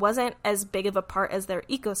just wasn't as big of a part as their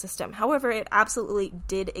ecosystem. However, it absolutely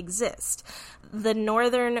did exist. The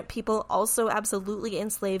northern people also absolutely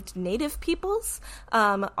enslaved native peoples,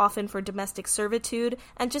 often for domestic servitude,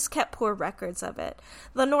 and just kept poor records of it.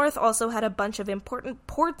 The North also had a bunch of important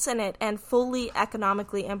ports in it and fully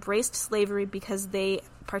economically embraced slavery because they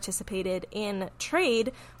participated in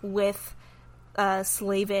trade with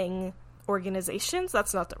slaving organizations.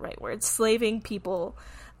 That's not the right word. Slaving people.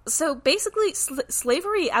 So basically,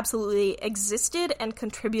 slavery absolutely existed and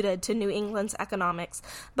contributed to New England's economics,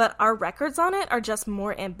 but our records on it are just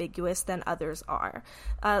more ambiguous than others are.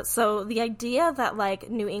 So the idea that, like,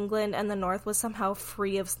 New England and the North was somehow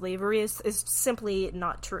free of slavery is simply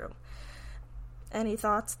not true. Any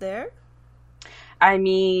thoughts there? I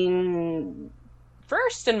mean,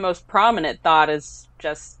 first and most prominent thought is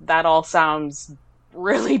just that all sounds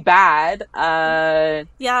really bad. Yeah,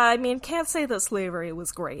 I mean, can't say that slavery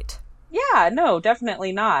was great. Yeah, no,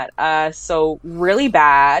 definitely not. So really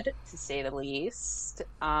bad, to say the least.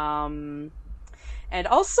 And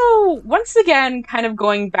also, once again, kind of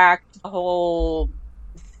going back to the whole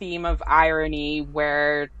theme of irony,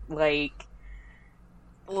 where, like,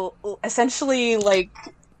 essentially, like,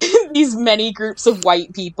 these many groups of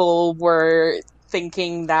white people were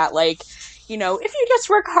thinking that, like, you know, if you just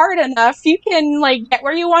work hard enough, you can, like, get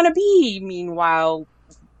where you want to be. Meanwhile,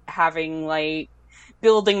 having, like,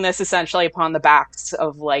 building this essentially upon the backs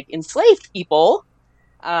of, like, enslaved people.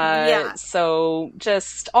 Yeah. So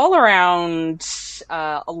just all around,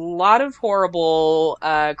 a lot of horrible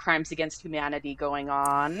crimes against humanity going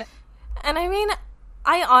on. And I mean,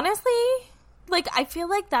 I honestly, like, I feel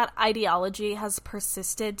like that ideology has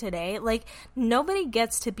persisted today. Like, nobody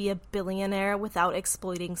gets to be a billionaire without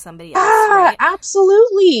exploiting somebody else, right?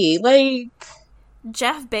 Absolutely. Like,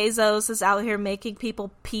 Jeff Bezos is out here making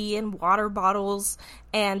people pee in water bottles,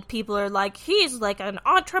 and people are like, he's like an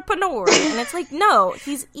entrepreneur. And it's like, no,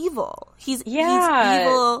 he's evil. He's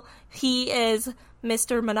evil. He is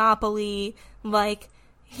Mr. Monopoly. Like,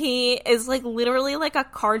 he is, like, literally like a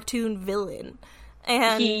cartoon villain.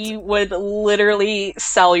 And he would literally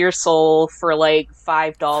sell your soul for, like,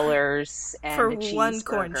 $5 and for a cheeseburger. one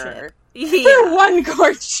corn chip. Yeah. For one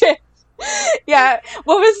corn chip. Yeah.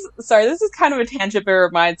 Sorry, this is kind of a tangent, but it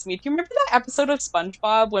reminds me. Do you remember that episode of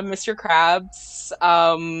SpongeBob when Mr. Krabs,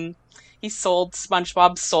 he sold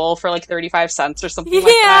SpongeBob's soul for, like, 35 cents or something like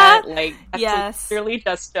that? Like, that's literally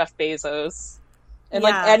just Jeff Bezos. And,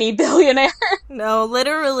 like, any billionaire. No,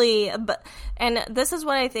 literally. And this is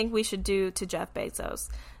what I think we should do to Jeff Bezos.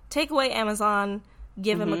 Take away Amazon,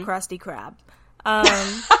 give him a Krusty Krab.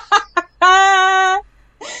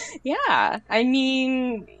 Yeah. I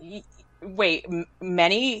mean, wait,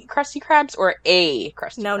 many Krusty Krabs or a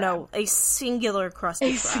Krusty Krab? No, a singular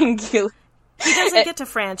Krusty Krab. Singular. He doesn't get to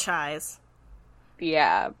franchise.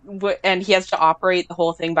 Yeah. And he has to operate the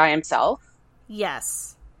whole thing by himself?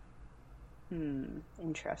 Yes.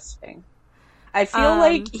 Interesting. I feel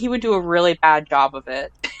like he would do a really bad job of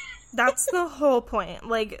it. That's the whole point.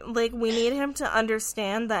 Like we need him to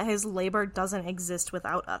understand that his labor doesn't exist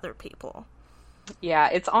without other people. Yeah,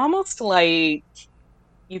 it's almost like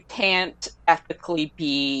you can't ethically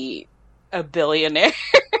be a billionaire.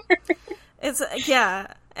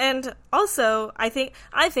 And also, I think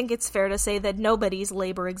it's fair to say that nobody's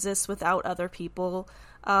labor exists without other people.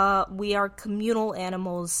 We are communal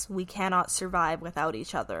animals. We cannot survive without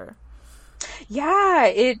each other. Yeah,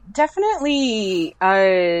 it definitely,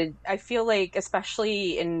 I feel like,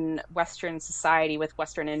 especially in Western society with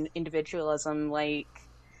Western individualism, like,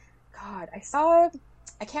 God, I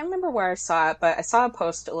can't remember where I saw it, but I saw a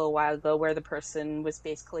post a little while ago where the person was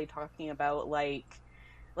basically talking about, like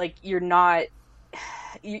you're not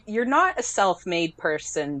a self-made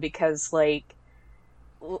person because, like,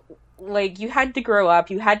 you had to grow up,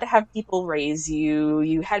 you had to have people raise you,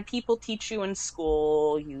 you had people teach you in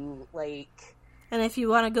school, And if you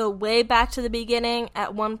want to go way back to the beginning,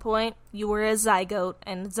 at one point, you were a zygote,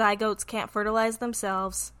 and zygotes can't fertilize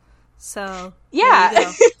themselves. So,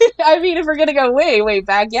 yeah. I mean, if we're gonna go way, way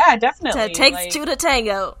back, yeah, definitely. It takes two to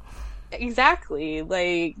tango. Exactly.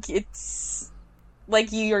 Like, it's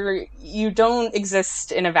like you don't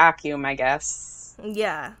exist in a vacuum, I guess.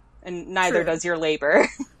 Yeah. And neither True. does your labor.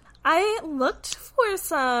 I looked for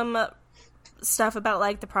some stuff about,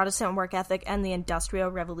 like, the Protestant work ethic and the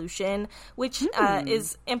Industrial Revolution, which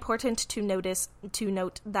is important to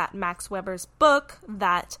note that Max Weber's book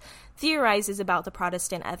that theorizes about the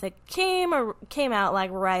Protestant ethic came out,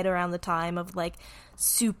 like, right around the time of, like,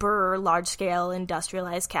 super large-scale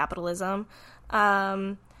industrialized capitalism.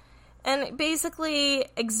 And basically,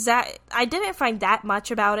 I didn't find that much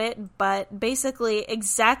about it, but basically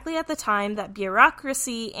exactly at the time that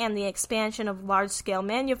bureaucracy and the expansion of large-scale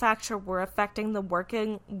manufacture were affecting the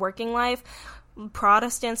working life,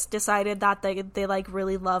 Protestants decided that they like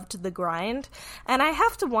really loved the grind. And I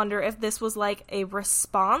have to wonder if this was like a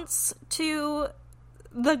response to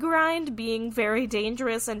the grind being very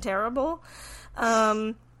dangerous and terrible.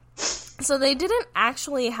 So they didn't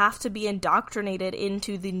actually have to be indoctrinated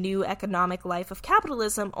into the new economic life of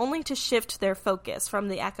capitalism, only to shift their focus from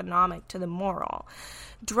the economic to the moral.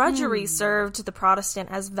 Drudgery served the Protestant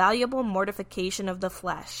as valuable mortification of the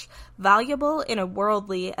flesh, valuable in a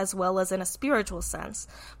worldly as well as in a spiritual sense,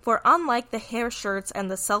 for unlike the hair shirts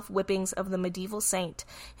and the self-whippings of the medieval saint,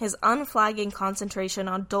 his unflagging concentration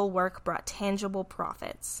on dull work brought tangible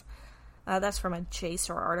profits. That's from a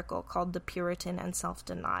Chaser article called The Puritan and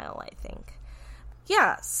Self-Denial, I think.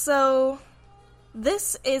 Yeah, so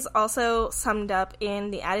this is also summed up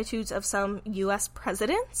in the attitudes of some U.S.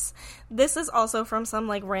 presidents. This is also from some,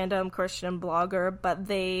 like, random Christian blogger, but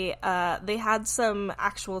they had some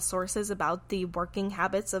actual sources about the working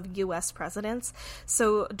habits of U.S. presidents.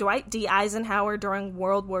 So Dwight D. Eisenhower during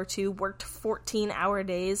World War II worked 14-hour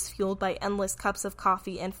days fueled by endless cups of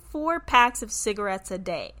coffee and 4 packs of cigarettes a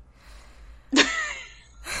day.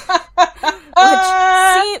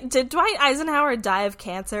 Did Dwight Eisenhower die of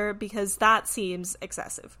cancer? Because that seems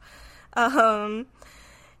excessive. And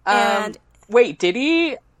wait, did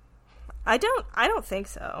he? I don't think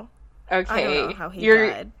so. Okay, I don't know how he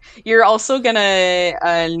died. You're also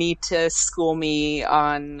gonna need to school me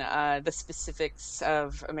on the specifics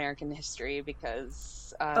of American history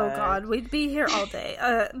because. Oh God, we'd be here all day.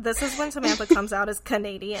 This is when Samantha comes out as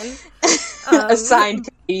Canadian. Assigned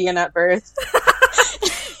Canadian at birth.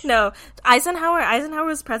 No, Eisenhower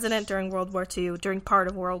was president during World War II, during part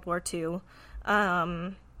of World War II.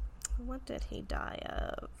 What did he die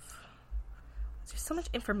of? There's so much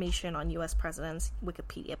information on U.S. presidents'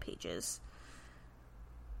 Wikipedia pages.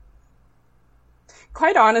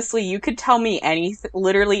 Quite honestly, you could tell me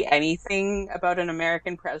literally anything about an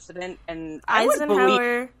American president, and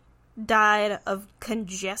Eisenhower died of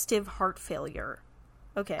congestive heart failure.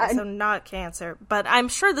 Okay, so not cancer, but I'm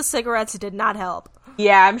sure the cigarettes did not help.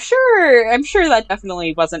 Yeah, I'm sure that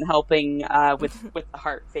definitely wasn't helping with the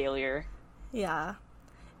heart failure. Yeah.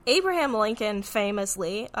 Abraham Lincoln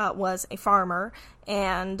famously was a farmer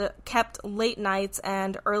and kept late nights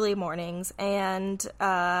and early mornings, and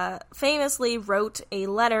famously wrote a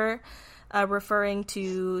letter referring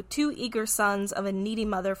to 2 eager sons of a needy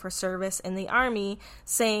mother for service in the army,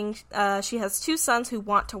 saying she has 2 sons who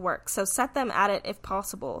want to work, so set them at it if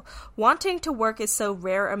possible. Wanting to work is so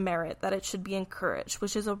rare a merit that it should be encouraged,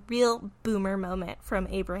 which is a real boomer moment from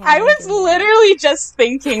Abraham I Lincoln. was literally just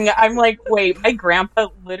thinking, I'm like, wait, my grandpa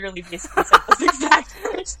literally basically said this exact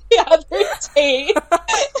words the other day.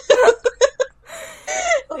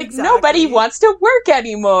 Like, Exactly. Nobody wants to work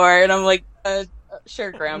anymore. And I'm like,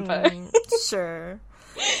 sure, Grandpa. Sure.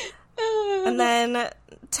 And then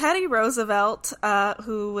Teddy Roosevelt,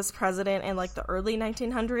 who was president in like the early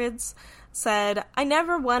 1900s, said, "I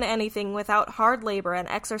never won anything without hard labor and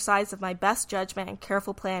exercise of my best judgment and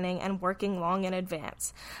careful planning and working long in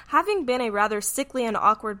advance. Having been a rather sickly and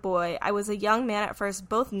awkward boy, I was a young man at first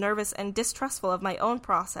both nervous and distrustful of my own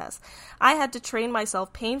process. I had to train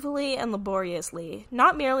myself painfully and laboriously,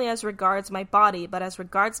 not merely as regards my body, but as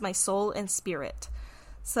regards my soul and spirit."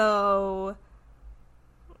 So,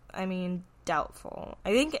 I mean, doubtful.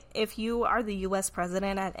 I think if you are the U.S.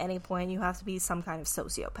 president at any point, you have to be some kind of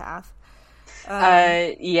sociopath.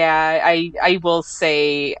 Yeah, I will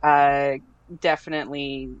say,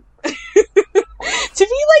 definitely, to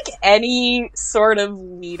be like any sort of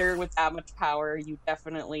leader with that much power, you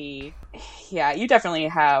definitely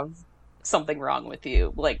have something wrong with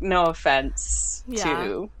you. Like, no offense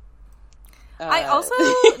to... I also,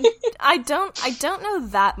 I don't know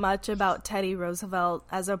that much about Teddy Roosevelt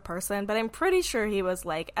as a person, but I'm pretty sure he was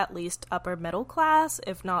like at least upper middle class,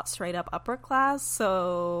 if not straight up upper class,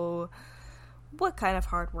 so... What kind of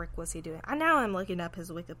hard work was he doing? Now I'm looking up his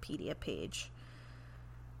Wikipedia page.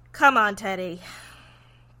 Come on, Teddy.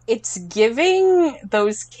 it's giving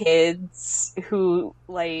those kids who,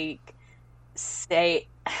 like, say...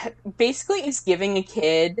 Basically, it's giving a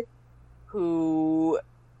kid who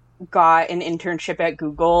got an internship at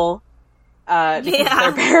Google because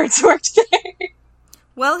their parents worked there.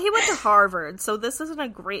 Well, he went to Harvard, so this isn't a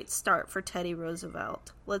great start for Teddy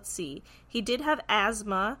Roosevelt. Let's see. He did have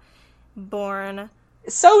asthma, born...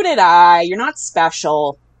 So did I. You're not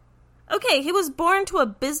special. Okay, he was born to a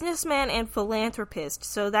businessman and philanthropist,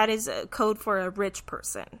 so that is a code for a rich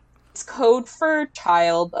person. It's code for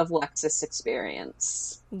child of Lexus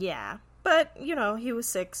experience. Yeah, but, you know, he was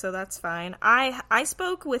sick, so that's fine. I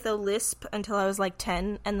spoke with a lisp until I was like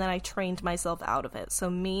 10, and then I trained myself out of it. So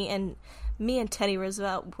me and Teddy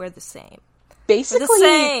Roosevelt, we're the same. Basically,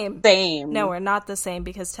 we're the same. No, we're not the same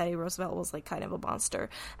because Teddy Roosevelt was like kind of a monster.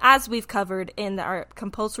 As we've covered in our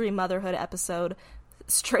compulsory motherhood episode,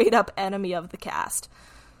 straight up enemy of the cast.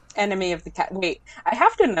 Enemy of the cast. Wait, I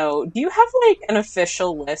have to know, do you have like an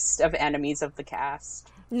official list of enemies of the cast?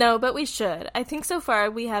 No, but we should. I think so far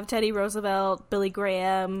we have Teddy Roosevelt, Billy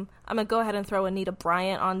Graham. I'm going to go ahead and throw Anita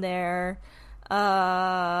Bryant on there.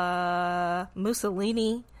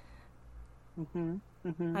 Mussolini. Mm-hmm.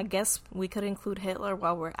 Mm-hmm. I guess we could include Hitler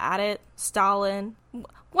while we're at it. Stalin.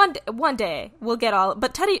 One day we'll get all.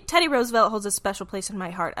 But Teddy Roosevelt holds a special place in my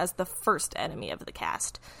heart as the first enemy of the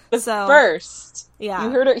cast. First, yeah, you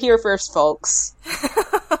heard it here first, folks.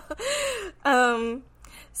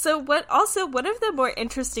 So one of the more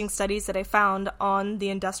interesting studies that I found on the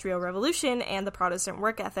Industrial Revolution and the Protestant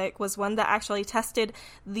work ethic was one that actually tested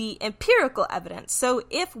the empirical evidence. So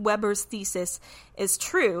if Weber's thesis is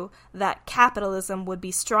true, that capitalism would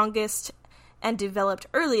be strongest and developed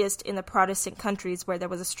earliest in the Protestant countries where there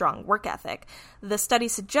was a strong work ethic, the study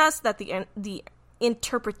suggests that the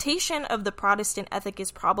interpretation of the Protestant ethic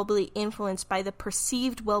is probably influenced by the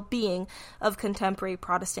perceived well-being of contemporary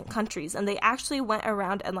Protestant countries. And they actually went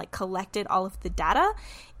around and like collected all of the data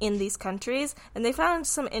in these countries, and they found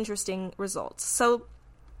some interesting results. So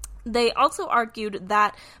they also argued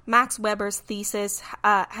that Max Weber's thesis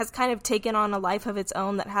has kind of taken on a life of its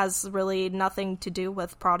own that has really nothing to do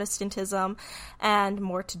with Protestantism and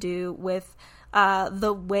more to do with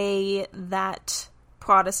the way that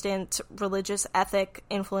Protestant religious ethic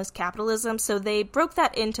influenced capitalism. So they broke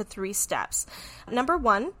that into 3 steps. Number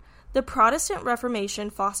 1, the Protestant Reformation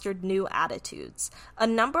fostered new attitudes. A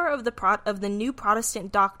number of the new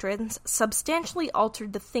Protestant doctrines substantially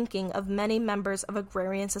altered the thinking of many members of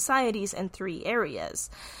agrarian societies in 3 areas.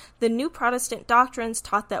 The new Protestant doctrines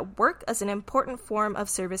taught that work as an important form of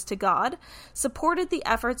service to God, supported the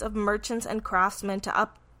efforts of merchants and craftsmen to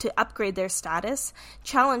upgrade their status,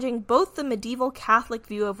 challenging both the medieval Catholic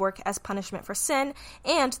view of work as punishment for sin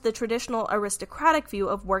and the traditional aristocratic view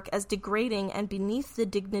of work as degrading and beneath the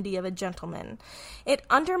dignity of a gentleman. It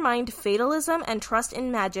undermined fatalism and trust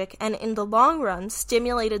in magic, and in the long run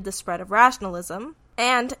stimulated the spread of rationalism,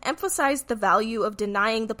 and emphasized the value of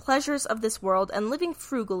denying the pleasures of this world and living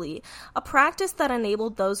frugally, a practice that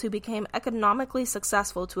enabled those who became economically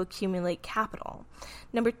successful to accumulate capital.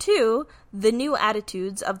 Number 2, the new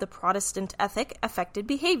attitudes of the Protestant ethic affected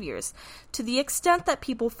behaviors. To the extent that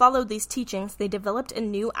people followed these teachings, they developed a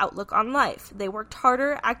new outlook on life. They worked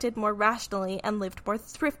harder, acted more rationally, and lived more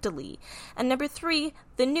thriftily. And number 3,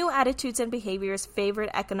 the new attitudes and behaviors favored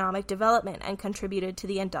economic development and contributed to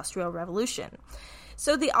the Industrial Revolution.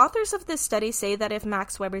 So the authors of this study say that if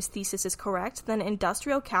Max Weber's thesis is correct, then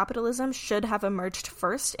industrial capitalism should have emerged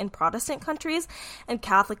first in Protestant countries, and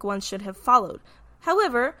Catholic ones should have followed.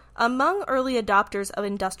 However, among early adopters of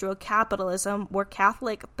industrial capitalism were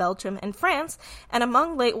Catholic Belgium and France, and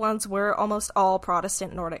among late ones were almost all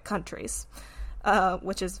Protestant Nordic countries,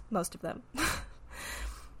 which is most of them.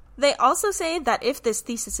 They also say that if this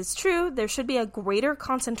thesis is true, there should be a greater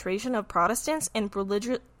concentration of Protestants in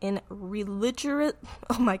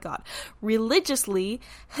religiously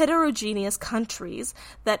heterogeneous countries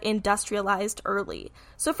that industrialized early.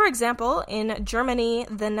 So, for example, in Germany,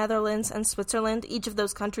 the Netherlands, and Switzerland, each of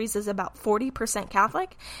those countries is about 40%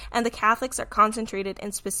 Catholic, and the Catholics are concentrated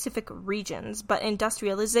in specific regions, but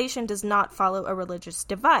industrialization does not follow a religious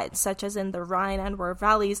divide, such as in the Rhine and Ruhr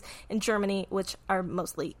valleys in Germany, which are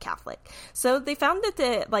mostly Catholic. So they found that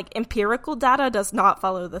the empirical data does not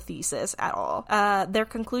follow the thesis at all. Their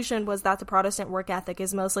conclusion was that the Protestant work ethic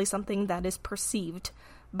is mostly something that is perceived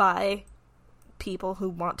by people who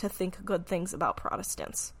want to think good things about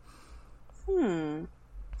Protestants.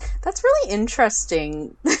 That's really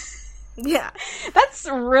interesting. Yeah. That's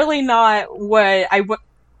really not what I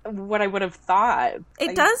would have thought.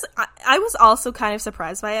 It does. I was also kind of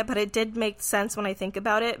surprised by it, but it did make sense when I think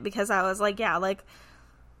about it, because I was like, yeah, like,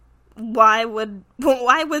 why would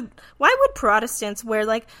Protestants, where,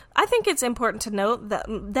 like, I think it's important to note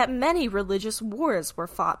that many religious wars were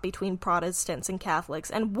fought between Protestants and Catholics,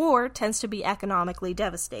 and war tends to be economically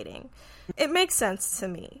devastating. It makes sense to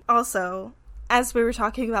me. Also, as we were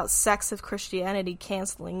talking about sects of Christianity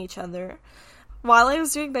canceling each other, while I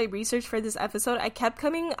was doing my research for this episode, I kept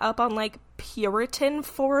coming up on, like, Puritan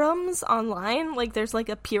forums online. Like, there's, like,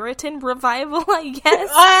 a Puritan revival, I guess.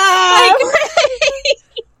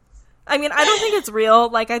 I mean, I don't think it's real.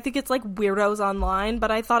 Like, I think it's, like, weirdos online, but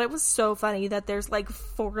I thought it was so funny that there's, like,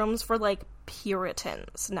 forums for, like,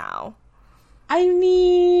 Puritans now. I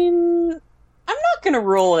mean, I'm not gonna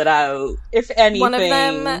rule it out, if anything. One of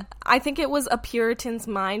them, I think it was a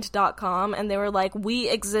puritansmind.com, and they were like, we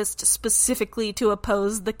exist specifically to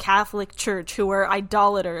oppose the Catholic Church, who are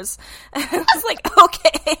idolaters. And I was like,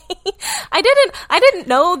 okay. I didn't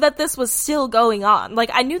know that this was still going on.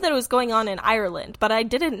 Like, I knew that it was going on in Ireland, but I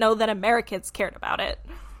didn't know that Americans cared about it.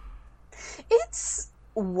 It's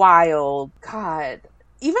wild. God.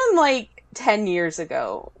 Even, like, 10 years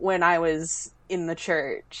ago, when I was in the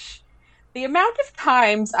church, the amount of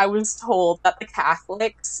times I was told that the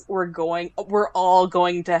Catholics were all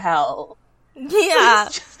going to hell. Yeah.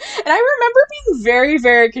 And I remember being very,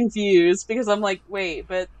 very confused, because I'm like, wait,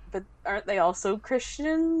 but aren't they also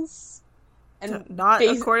Christians? And not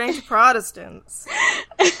according to Protestants.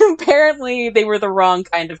 Apparently they were the wrong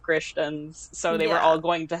kind of Christians, so they were all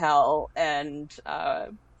going to hell, and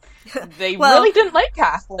they really didn't like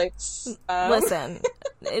Catholics.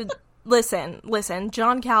 Listen,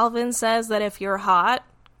 John Calvin says that if you're hot,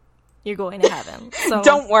 you're going to heaven. So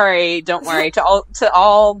Don't worry. To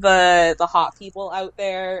all the hot people out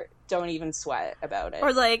there, don't even sweat about it.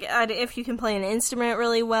 Or, like, if you can play an instrument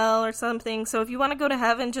really well or something. So if you want to go to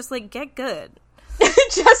heaven, just, like, get good.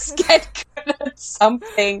 Just get good at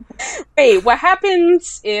something. Wait, what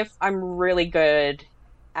happens if I'm really good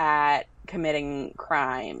at committing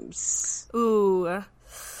crimes? Ooh, I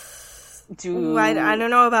don't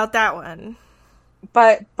know about that one.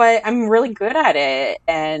 But I'm really good at it,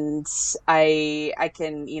 and I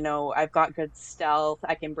can, I've got good stealth.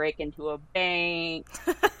 I can break into a bank.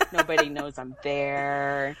 Nobody knows I'm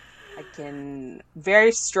there. I can,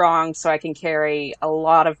 very strong, so I can carry a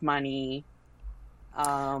lot of money.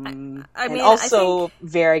 And also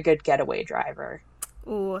very good getaway driver.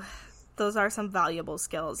 Ooh, those are some valuable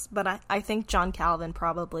skills. But I think John Calvin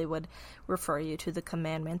probably would refer you to the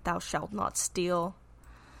commandment, thou shalt not steal.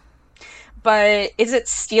 But is it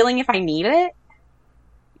stealing if I need it?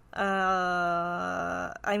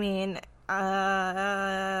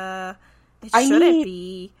 It shouldn't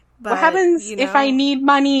be. But, what happens if I need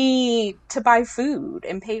money to buy food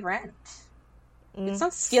and pay rent? It's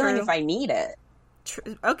not stealing if I need it.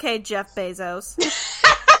 Okay, Jeff Bezos.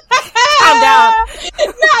 Calm down.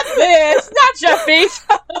 Not this. Not Jeff Bezos.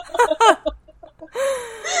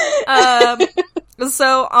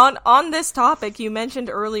 So on this topic, you mentioned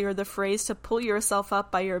earlier the phrase to pull yourself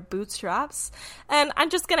up by your bootstraps, and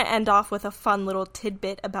I'm just going to end off with a fun little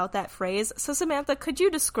tidbit about that phrase. So Samantha, could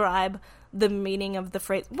you describe the meaning of the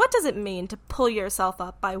phrase? What does it mean to pull yourself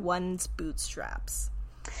up by one's bootstraps?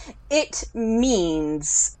 It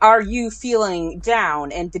means, are you feeling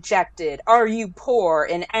down and dejected? Are you poor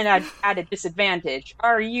and at a disadvantage?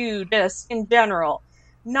 Are you just, in general,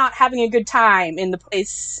 not having a good time in the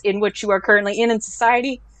place in which you are currently in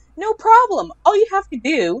society? No problem. All you have to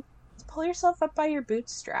do is pull yourself up by your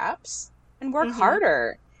bootstraps and work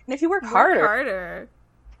harder. And if you work harder,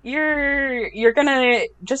 you're gonna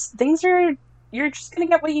just, you're just gonna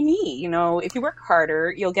get what you need. If you work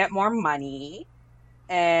harder, you'll get more money.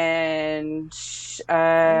 And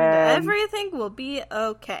everything will be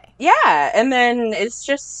okay. Yeah, and then it's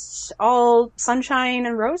just all sunshine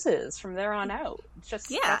and roses from there on out. It's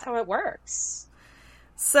just, that's how it works.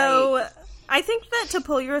 So, right? I think that to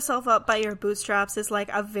pull yourself up by your bootstraps is like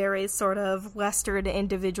a very sort of Western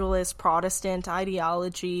individualist Protestant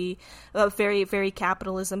ideology, very, very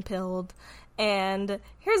capitalism-pilled. And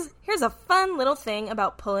here's a fun little thing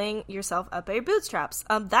about pulling yourself up by your bootstraps.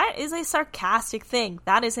 That is a sarcastic thing.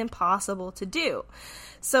 That is impossible to do.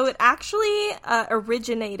 So it actually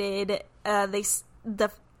originated,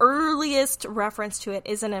 the earliest reference to it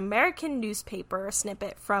is an American newspaper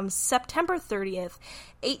snippet from September 30th,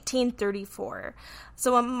 1834.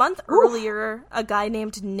 So a month earlier, a guy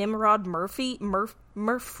named Nimrod Murphy,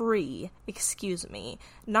 excuse me,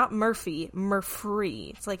 not Murphy,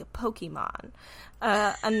 Murphy, it's like a Pokemon,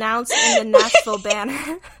 announced in the Nashville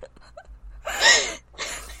Banner.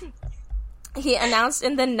 He announced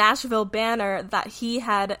in the Nashville Banner that he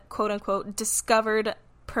had, quote-unquote, discovered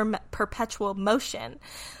perpetual motion.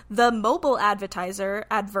 The Mobile Advertiser,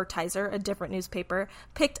 a different newspaper,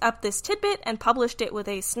 picked up this tidbit and published it with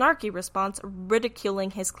a snarky response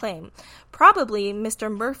ridiculing his claim. Probably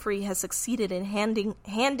Mr. Murphy has succeeded in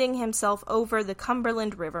handing himself over the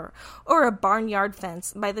Cumberland River or a barnyard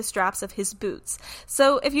fence by the straps of his boots.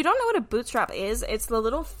 So if you don't know what a bootstrap is, it's the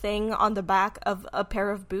little thing on the back of a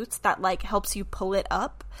pair of boots that like helps you pull it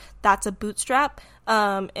up. That's a bootstrap.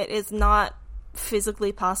 It is not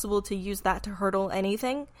physically possible to use that to hurdle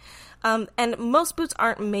anything. And most boots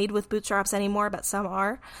aren't made with bootstraps anymore, but some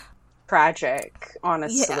are. Tragic,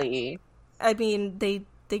 honestly. Yeah. I mean, they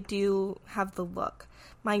do have the look.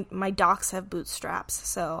 My docs have bootstraps,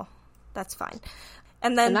 so that's fine.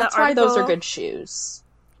 And that's why those are good shoes.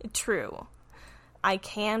 True. I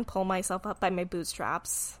can pull myself up by my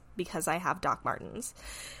bootstraps because I have Doc Martens.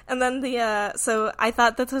 And then so I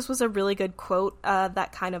thought that this was a really good quote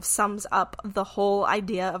that kind of sums up the whole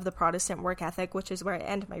idea of the Protestant work ethic, which is where I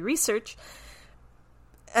end my research,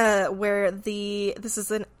 where this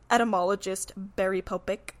is an etymologist, Barry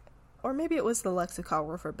Popick, or maybe it was the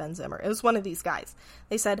lexicographer Ben Zimmer. It was one of these guys.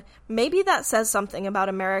 They said, maybe that says something about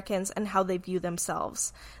Americans and how they view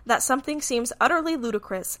themselves. That something seems utterly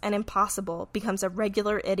ludicrous and impossible becomes a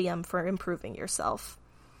regular idiom for improving yourself.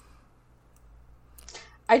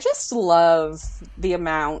 I just love the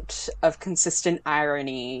amount of consistent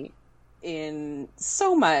irony in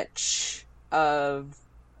so much of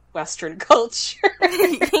Western culture.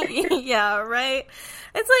 Yeah, right?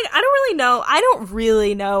 It's like, I don't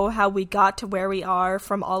really know how we got to where we are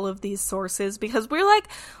from all of these sources, because we've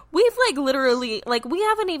literally, we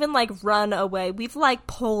haven't even, run away. We've,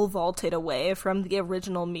 pole vaulted away from the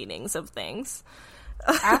original meanings of things.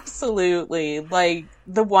 Absolutely.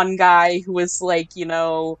 The one guy who was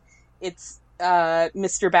it's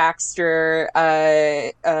Mr. Baxter,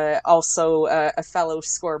 also a fellow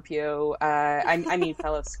Scorpio. I mean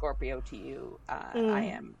fellow Scorpio to you. I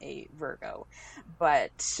am a Virgo.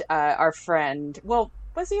 But our friend, well,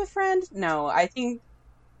 was he a friend? No, I think...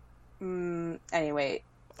 anyway.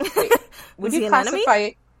 Wait, would you classify...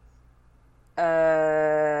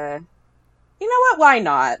 You know what? Why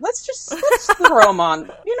not? Let's throw him on.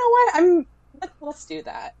 You know what? Let's do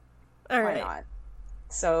that. All right. Why not?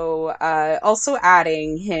 So, also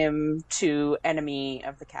adding him to enemy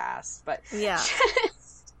of the cast, but yeah,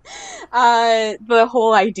 the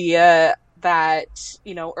whole idea that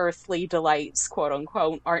earthly delights, quote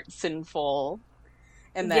unquote, aren't sinful,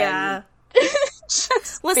 and then yeah.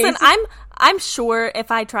 Listen, I'm sure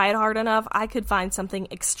if I tried hard enough, I could find something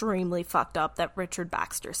extremely fucked up that Richard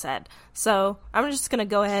Baxter said. So I'm just gonna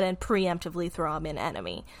go ahead and preemptively throw him in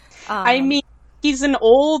enemy. I mean, he's an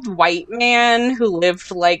old white man who lived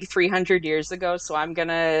 300 years ago, so I'm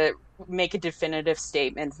gonna make a definitive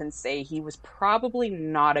statement and say he was probably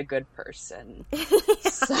not a good person.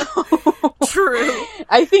 So true.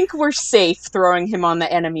 I think we're safe throwing him on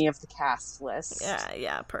the enemy of the cast list.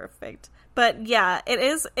 Yeah, perfect. But yeah, it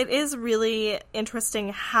is really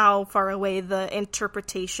interesting how far away the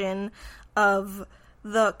interpretation of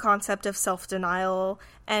the concept of self-denial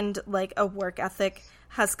and a work ethic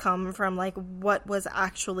has come from what was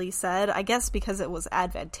actually said, I guess because it was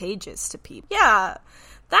advantageous to people. Yeah,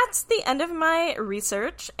 that's the end of my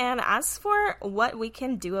research, and as for what we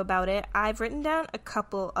can do about it, I've written down a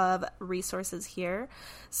couple of resources here.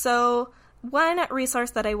 So one resource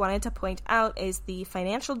that I wanted to point out is the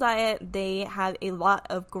Financial Diet. They have a lot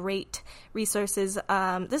of great resources.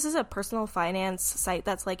 This is a personal finance site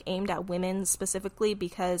that's aimed at women specifically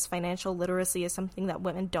because financial literacy is something that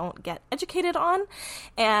women don't get educated on.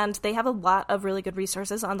 And they have a lot of really good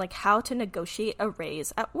resources on how to negotiate a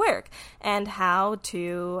raise at work and how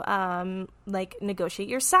to negotiate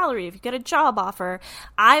your salary if you get a job offer.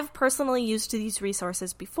 I've personally used these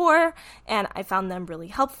resources before and I found them really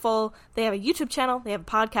helpful. They have a YouTube channel, they have a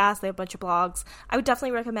podcast, they have a bunch of blogs. I would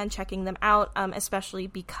definitely recommend checking them out, especially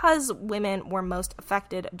because women were most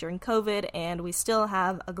affected during COVID and we still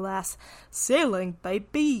have a glass ceiling,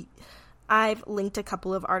 baby. I've linked a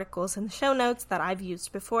couple of articles in the show notes that I've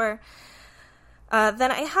used before.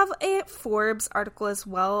 Then I have a Forbes article as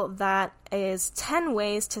well that is 10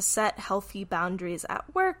 ways to set healthy boundaries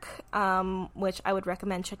at work, which I would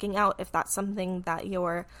recommend checking out if that's something that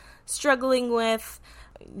you're struggling with.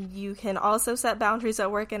 You can also set boundaries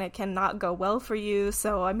at work and it cannot go well for you,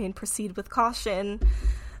 so proceed with caution.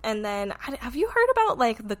 And then, have you heard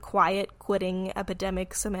about the quiet quitting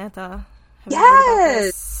epidemic, Samantha? Have you heard about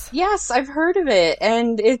this? Yes, I've heard of it,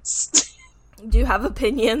 and it's Do you have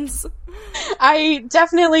opinions? I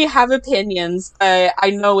definitely have opinions, but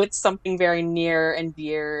I know it's something very near and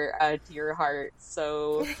dear to your heart,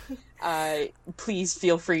 so please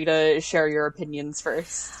feel free to share your opinions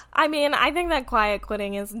first. I mean, I think that quiet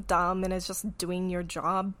quitting is dumb and is just doing your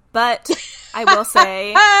job, but I will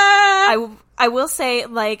say, I will say,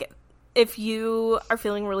 like, if you are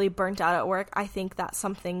feeling really burnt out at work, I think that's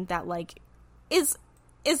something that, like, is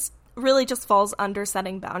really just falls under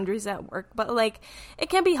setting boundaries at work. But, like, it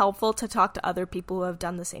can be helpful to talk to other people who have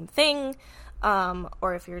done the same thing,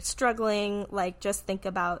 or if you're struggling, like, just think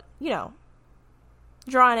about, you know,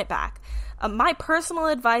 drawing it back. My personal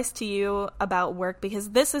advice to you about work, because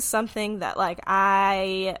this is something that, like,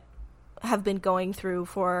 I have been going through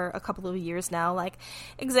for a couple of years now, like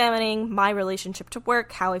examining my relationship to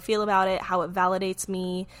work, how I feel about it, how it validates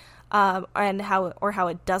me, and how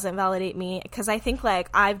it doesn't validate me. Because I think, like,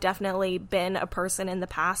 I've definitely been a person in the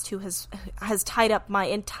past who has tied up my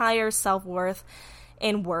entire self-worth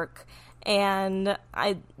in work, and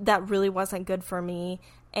that really wasn't good for me.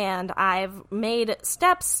 And I've made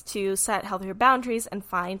steps to set healthier boundaries and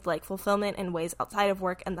find, like, fulfillment in ways outside of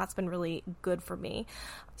work, and that's been really good for me.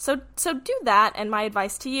 So do that, and my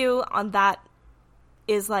advice to you on that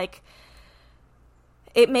is, like,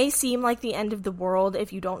 it may seem like the end of the world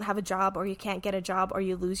if you don't have a job or you can't get a job or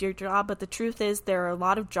you lose your job, but the truth is there are a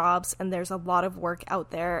lot of jobs and there's a lot of work out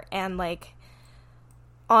there, and, like,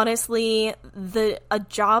 honestly, a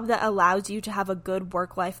job that allows you to have a good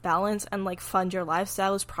work-life balance and, like, fund your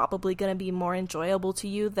lifestyle is probably going to be more enjoyable to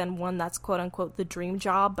you than one that's quote-unquote the dream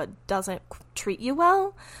job but doesn't treat you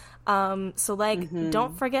well. So, like,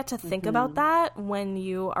 don't forget to think about that when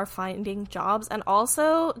you are finding jobs. And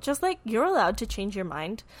also, just, like, you're allowed to change your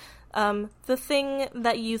mind. The thing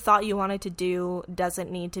that you thought you wanted to do doesn't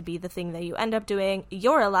need to be the thing that you end up doing.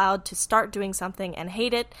 You're allowed to start doing something and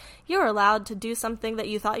hate it. You're allowed to do something that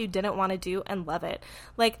you thought you didn't want to do and love it.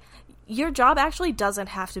 Like, your job actually doesn't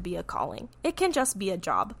have to be a calling. It can just be a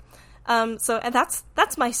job. And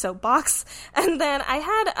that's my soapbox. And then I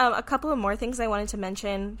had a couple of more things I wanted to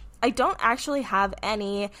mention. I don't actually have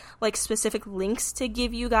any, like, specific links to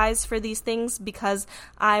give you guys for these things because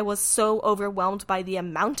I was so overwhelmed by the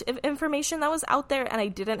amount of information that was out there and I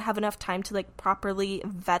didn't have enough time to, like, properly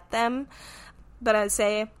vet them. But I'd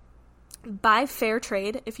say buy fair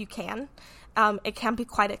trade if you can. It can be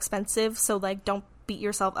quite expensive, so, like, don't beat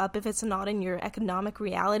yourself up if it's not in your economic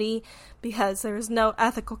reality, because there's no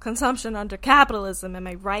ethical consumption under capitalism, am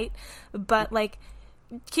I right? But, like,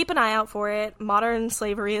 keep an eye out for it. Modern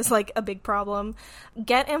slavery is, like, a big problem.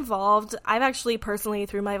 Get involved. I've actually personally,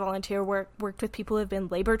 through my volunteer work, worked with people who have been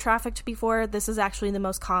labor trafficked before. This is actually the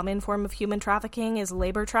most common form of human trafficking, is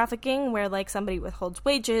labor trafficking, where, like, somebody withholds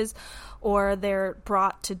wages or they're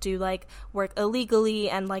brought to do, like, work illegally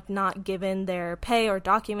and, like, not given their pay or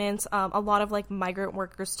documents. A lot of, like, migrant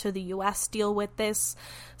workers to the US deal with this.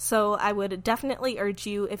 So I would definitely urge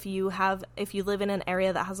you, if you live in an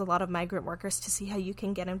area that has a lot of migrant workers, to see how you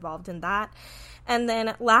can get involved in that. And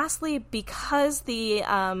then lastly, because the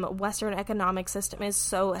Western economic system is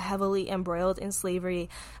so heavily embroiled in slavery,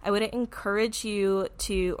 I would encourage you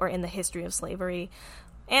to, or in the history of slavery,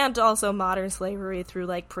 and also modern slavery through,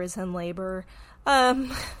 like, prison labor.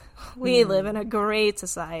 We live in a great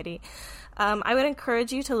society. I would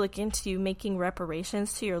encourage you to look into making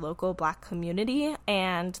reparations to your local Black community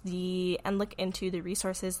and look into the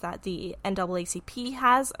resources that the NAACP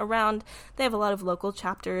has around. They have a lot of local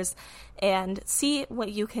chapters, and see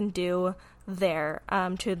what you can do there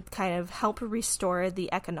to kind of help restore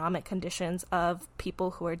the economic conditions of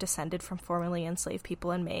people who are descended from formerly enslaved people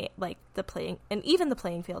and even the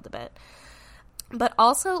playing field a bit. But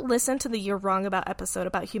also listen to the You're Wrong About episode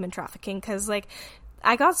about human trafficking, because, like,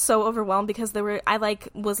 I got so overwhelmed because I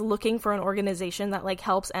was looking for an organization that, like,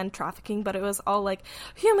 helps end trafficking, but it was all like,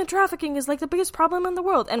 human trafficking is, like, the biggest problem in the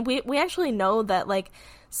world. And we actually know that, like,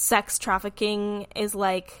 sex trafficking is,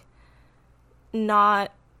 like, not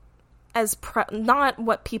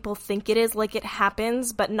what people think it is. Like, it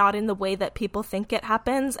happens, but not in the way that people think it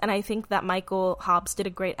happens. And I think that Michael Hobbs did a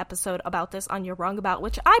great episode about this on You're Wrong About,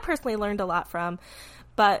 which I personally learned a lot from.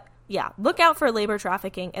 But yeah, look out for labor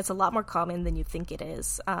trafficking. It's a lot more common than you think it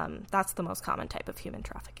is. That's the most common type of human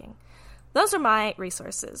trafficking. Those are my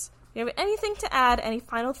resources. Do you have anything to add? Any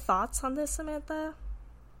final thoughts on this, Samantha?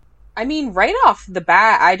 I mean, right off the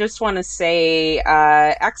bat, I just want to say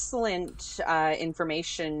excellent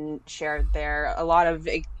information shared there. A lot of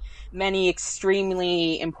many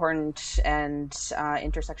extremely important and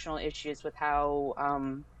intersectional issues with how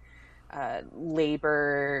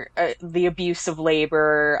labor, the abuse of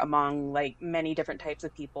labor among like many different types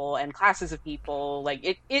of people and classes of people.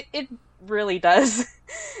 Like it really does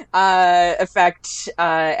affect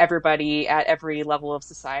everybody at every level of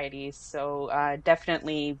society. So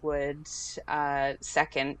definitely would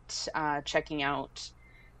second checking out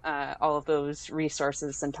all of those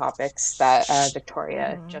resources and topics that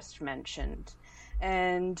Victoria just mentioned.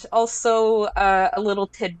 And also a little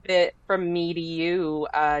tidbit from me to you,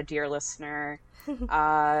 dear listener.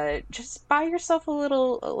 Just buy yourself a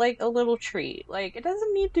little treat. Like, it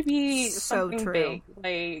doesn't need to be something big.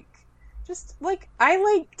 Like, just like, I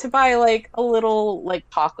like to buy like a little like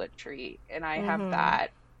chocolate treat, and I have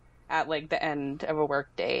that at like the end of a work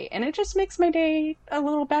day, and it just makes my day a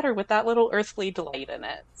little better with that little earthly delight in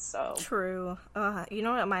it. So true. You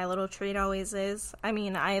know what my little treat always is? I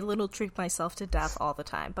mean, I little treat myself to death all the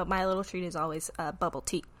time, but my little treat is always bubble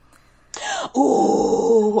tea.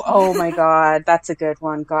 Ooh, oh my god, that's a good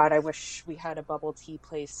one. God, I wish we had a bubble tea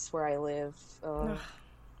place where I live.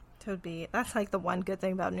 That's like the one good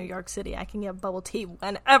thing about New York City. I can get bubble tea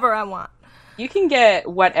whenever I want. You can get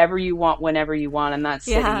whatever you want whenever you want in that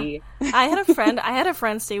city. Yeah. I had a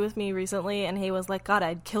friend stay with me recently, and he was like, God,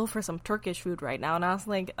 I'd kill for some Turkish food right now. And I was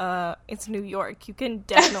like, it's New York. You can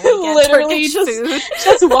definitely get Turkish food.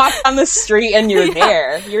 Just walk on the street and you're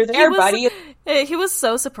there. You're there, buddy. He was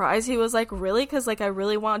so surprised. He was like, really? Because like, I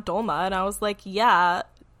really want dolma. And I was like, yeah.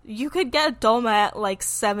 You could get dolma at like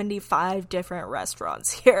 75 different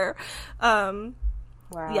restaurants here. Wow.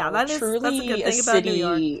 Yeah, that's a good thing a about New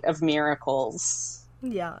York. City of miracles.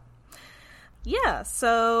 Yeah. Yeah,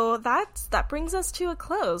 so that brings us to a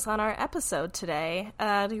close on our episode today.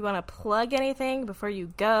 Do you want to plug anything before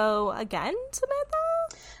you go again,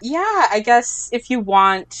 Samantha? Yeah, I guess if you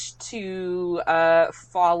want to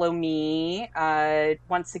follow me,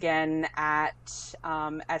 once again at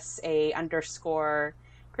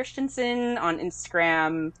SA_Christianson on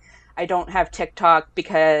Instagram. I don't have TikTok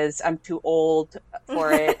because I'm too old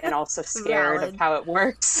for it and also scared of how it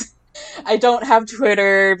works. I don't have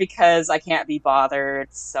Twitter because I can't be bothered.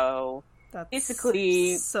 So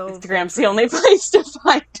basically, Instagram's the only place to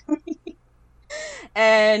find me.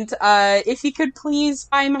 And if you could please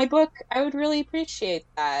buy my book, I would really appreciate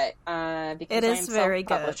that because I'm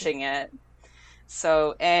self-publishing it.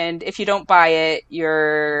 So, and if you don't buy it,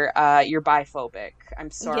 you're biphobic.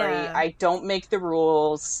 I'm sorry. Yeah. I don't make the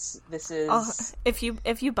rules. This is if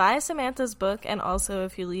you buy Samantha's book, and also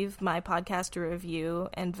if you leave my podcast a review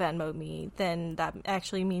and Venmo me, then that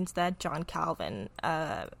actually means that John Calvin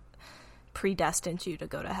predestined you to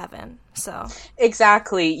go to heaven. So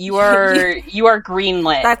exactly, you are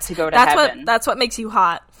greenlit to go to heaven. That's what makes you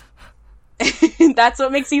hot. That's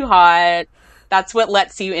what makes you hot. That's what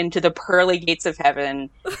lets you into the pearly gates of heaven.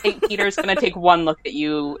 St. Peter's gonna take one look at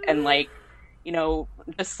you and, like, you know,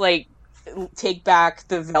 just, like, take back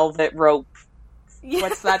the velvet rope. Yeah.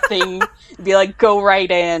 What's that thing? Be like, go right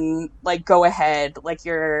in. Like, go ahead. Like,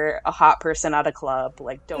 you're a hot person at a club.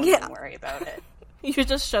 Like, don't even worry about it. You should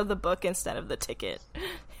just show the book instead of the ticket.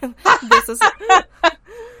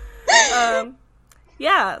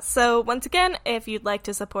 Yeah, so once again, if you'd like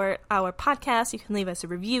to support our podcast, you can leave us a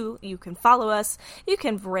review, you can follow us, you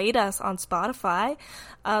can rate us on Spotify.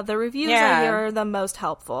 The reviews I hear are the most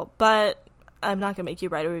helpful, but I'm not going to make you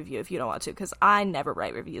write a review if you don't want to, because I never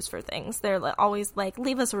write reviews for things. They're always like,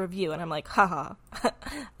 leave us a review, and I'm like, haha,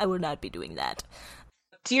 I will not be doing that.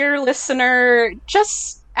 Dear listener,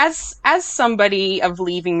 just as somebody of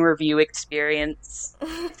leaving review experience,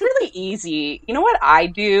 it's really easy. You know what I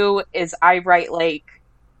do is I write like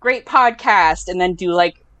great podcast and then do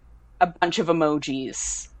like a bunch of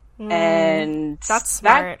emojis. And that's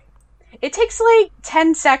smart. It takes like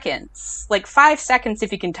 10 seconds, like 5 seconds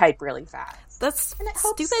if you can type really fast. That's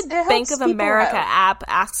stupid. Bank of America app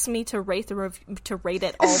asks me to rate to rate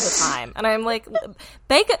it all the time, and I'm like,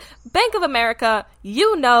 Bank of America,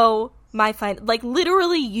 you know my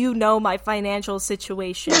literally, you know my financial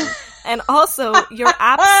situation, and also your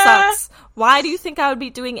app sucks. Why do you think I would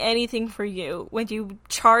be doing anything for you when you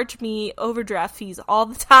charge me overdraft fees all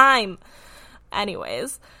the time?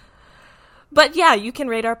 Anyways, but yeah, you can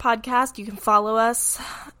rate our podcast. You can follow us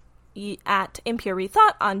at Impure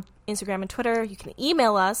Rethought on Instagram and Twitter. You can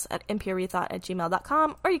email us at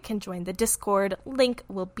impurerethought@gmail.com, or you can join the Discord. Link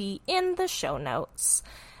will be in the show notes.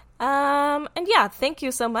 And yeah, thank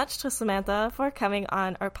you so much to Samantha for coming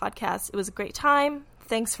on our podcast. It was a great time.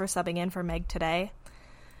 Thanks for subbing in for Meg today.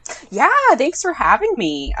 Yeah, thanks for having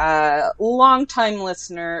me. Long-time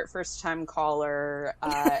listener, first-time caller,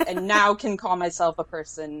 and now can call myself a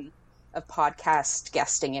person of podcast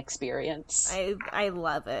guesting experience. I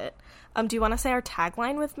love it. Do you want to say our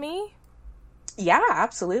tagline with me? Yeah,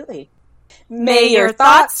 absolutely. May your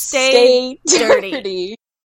thoughts stay dirty.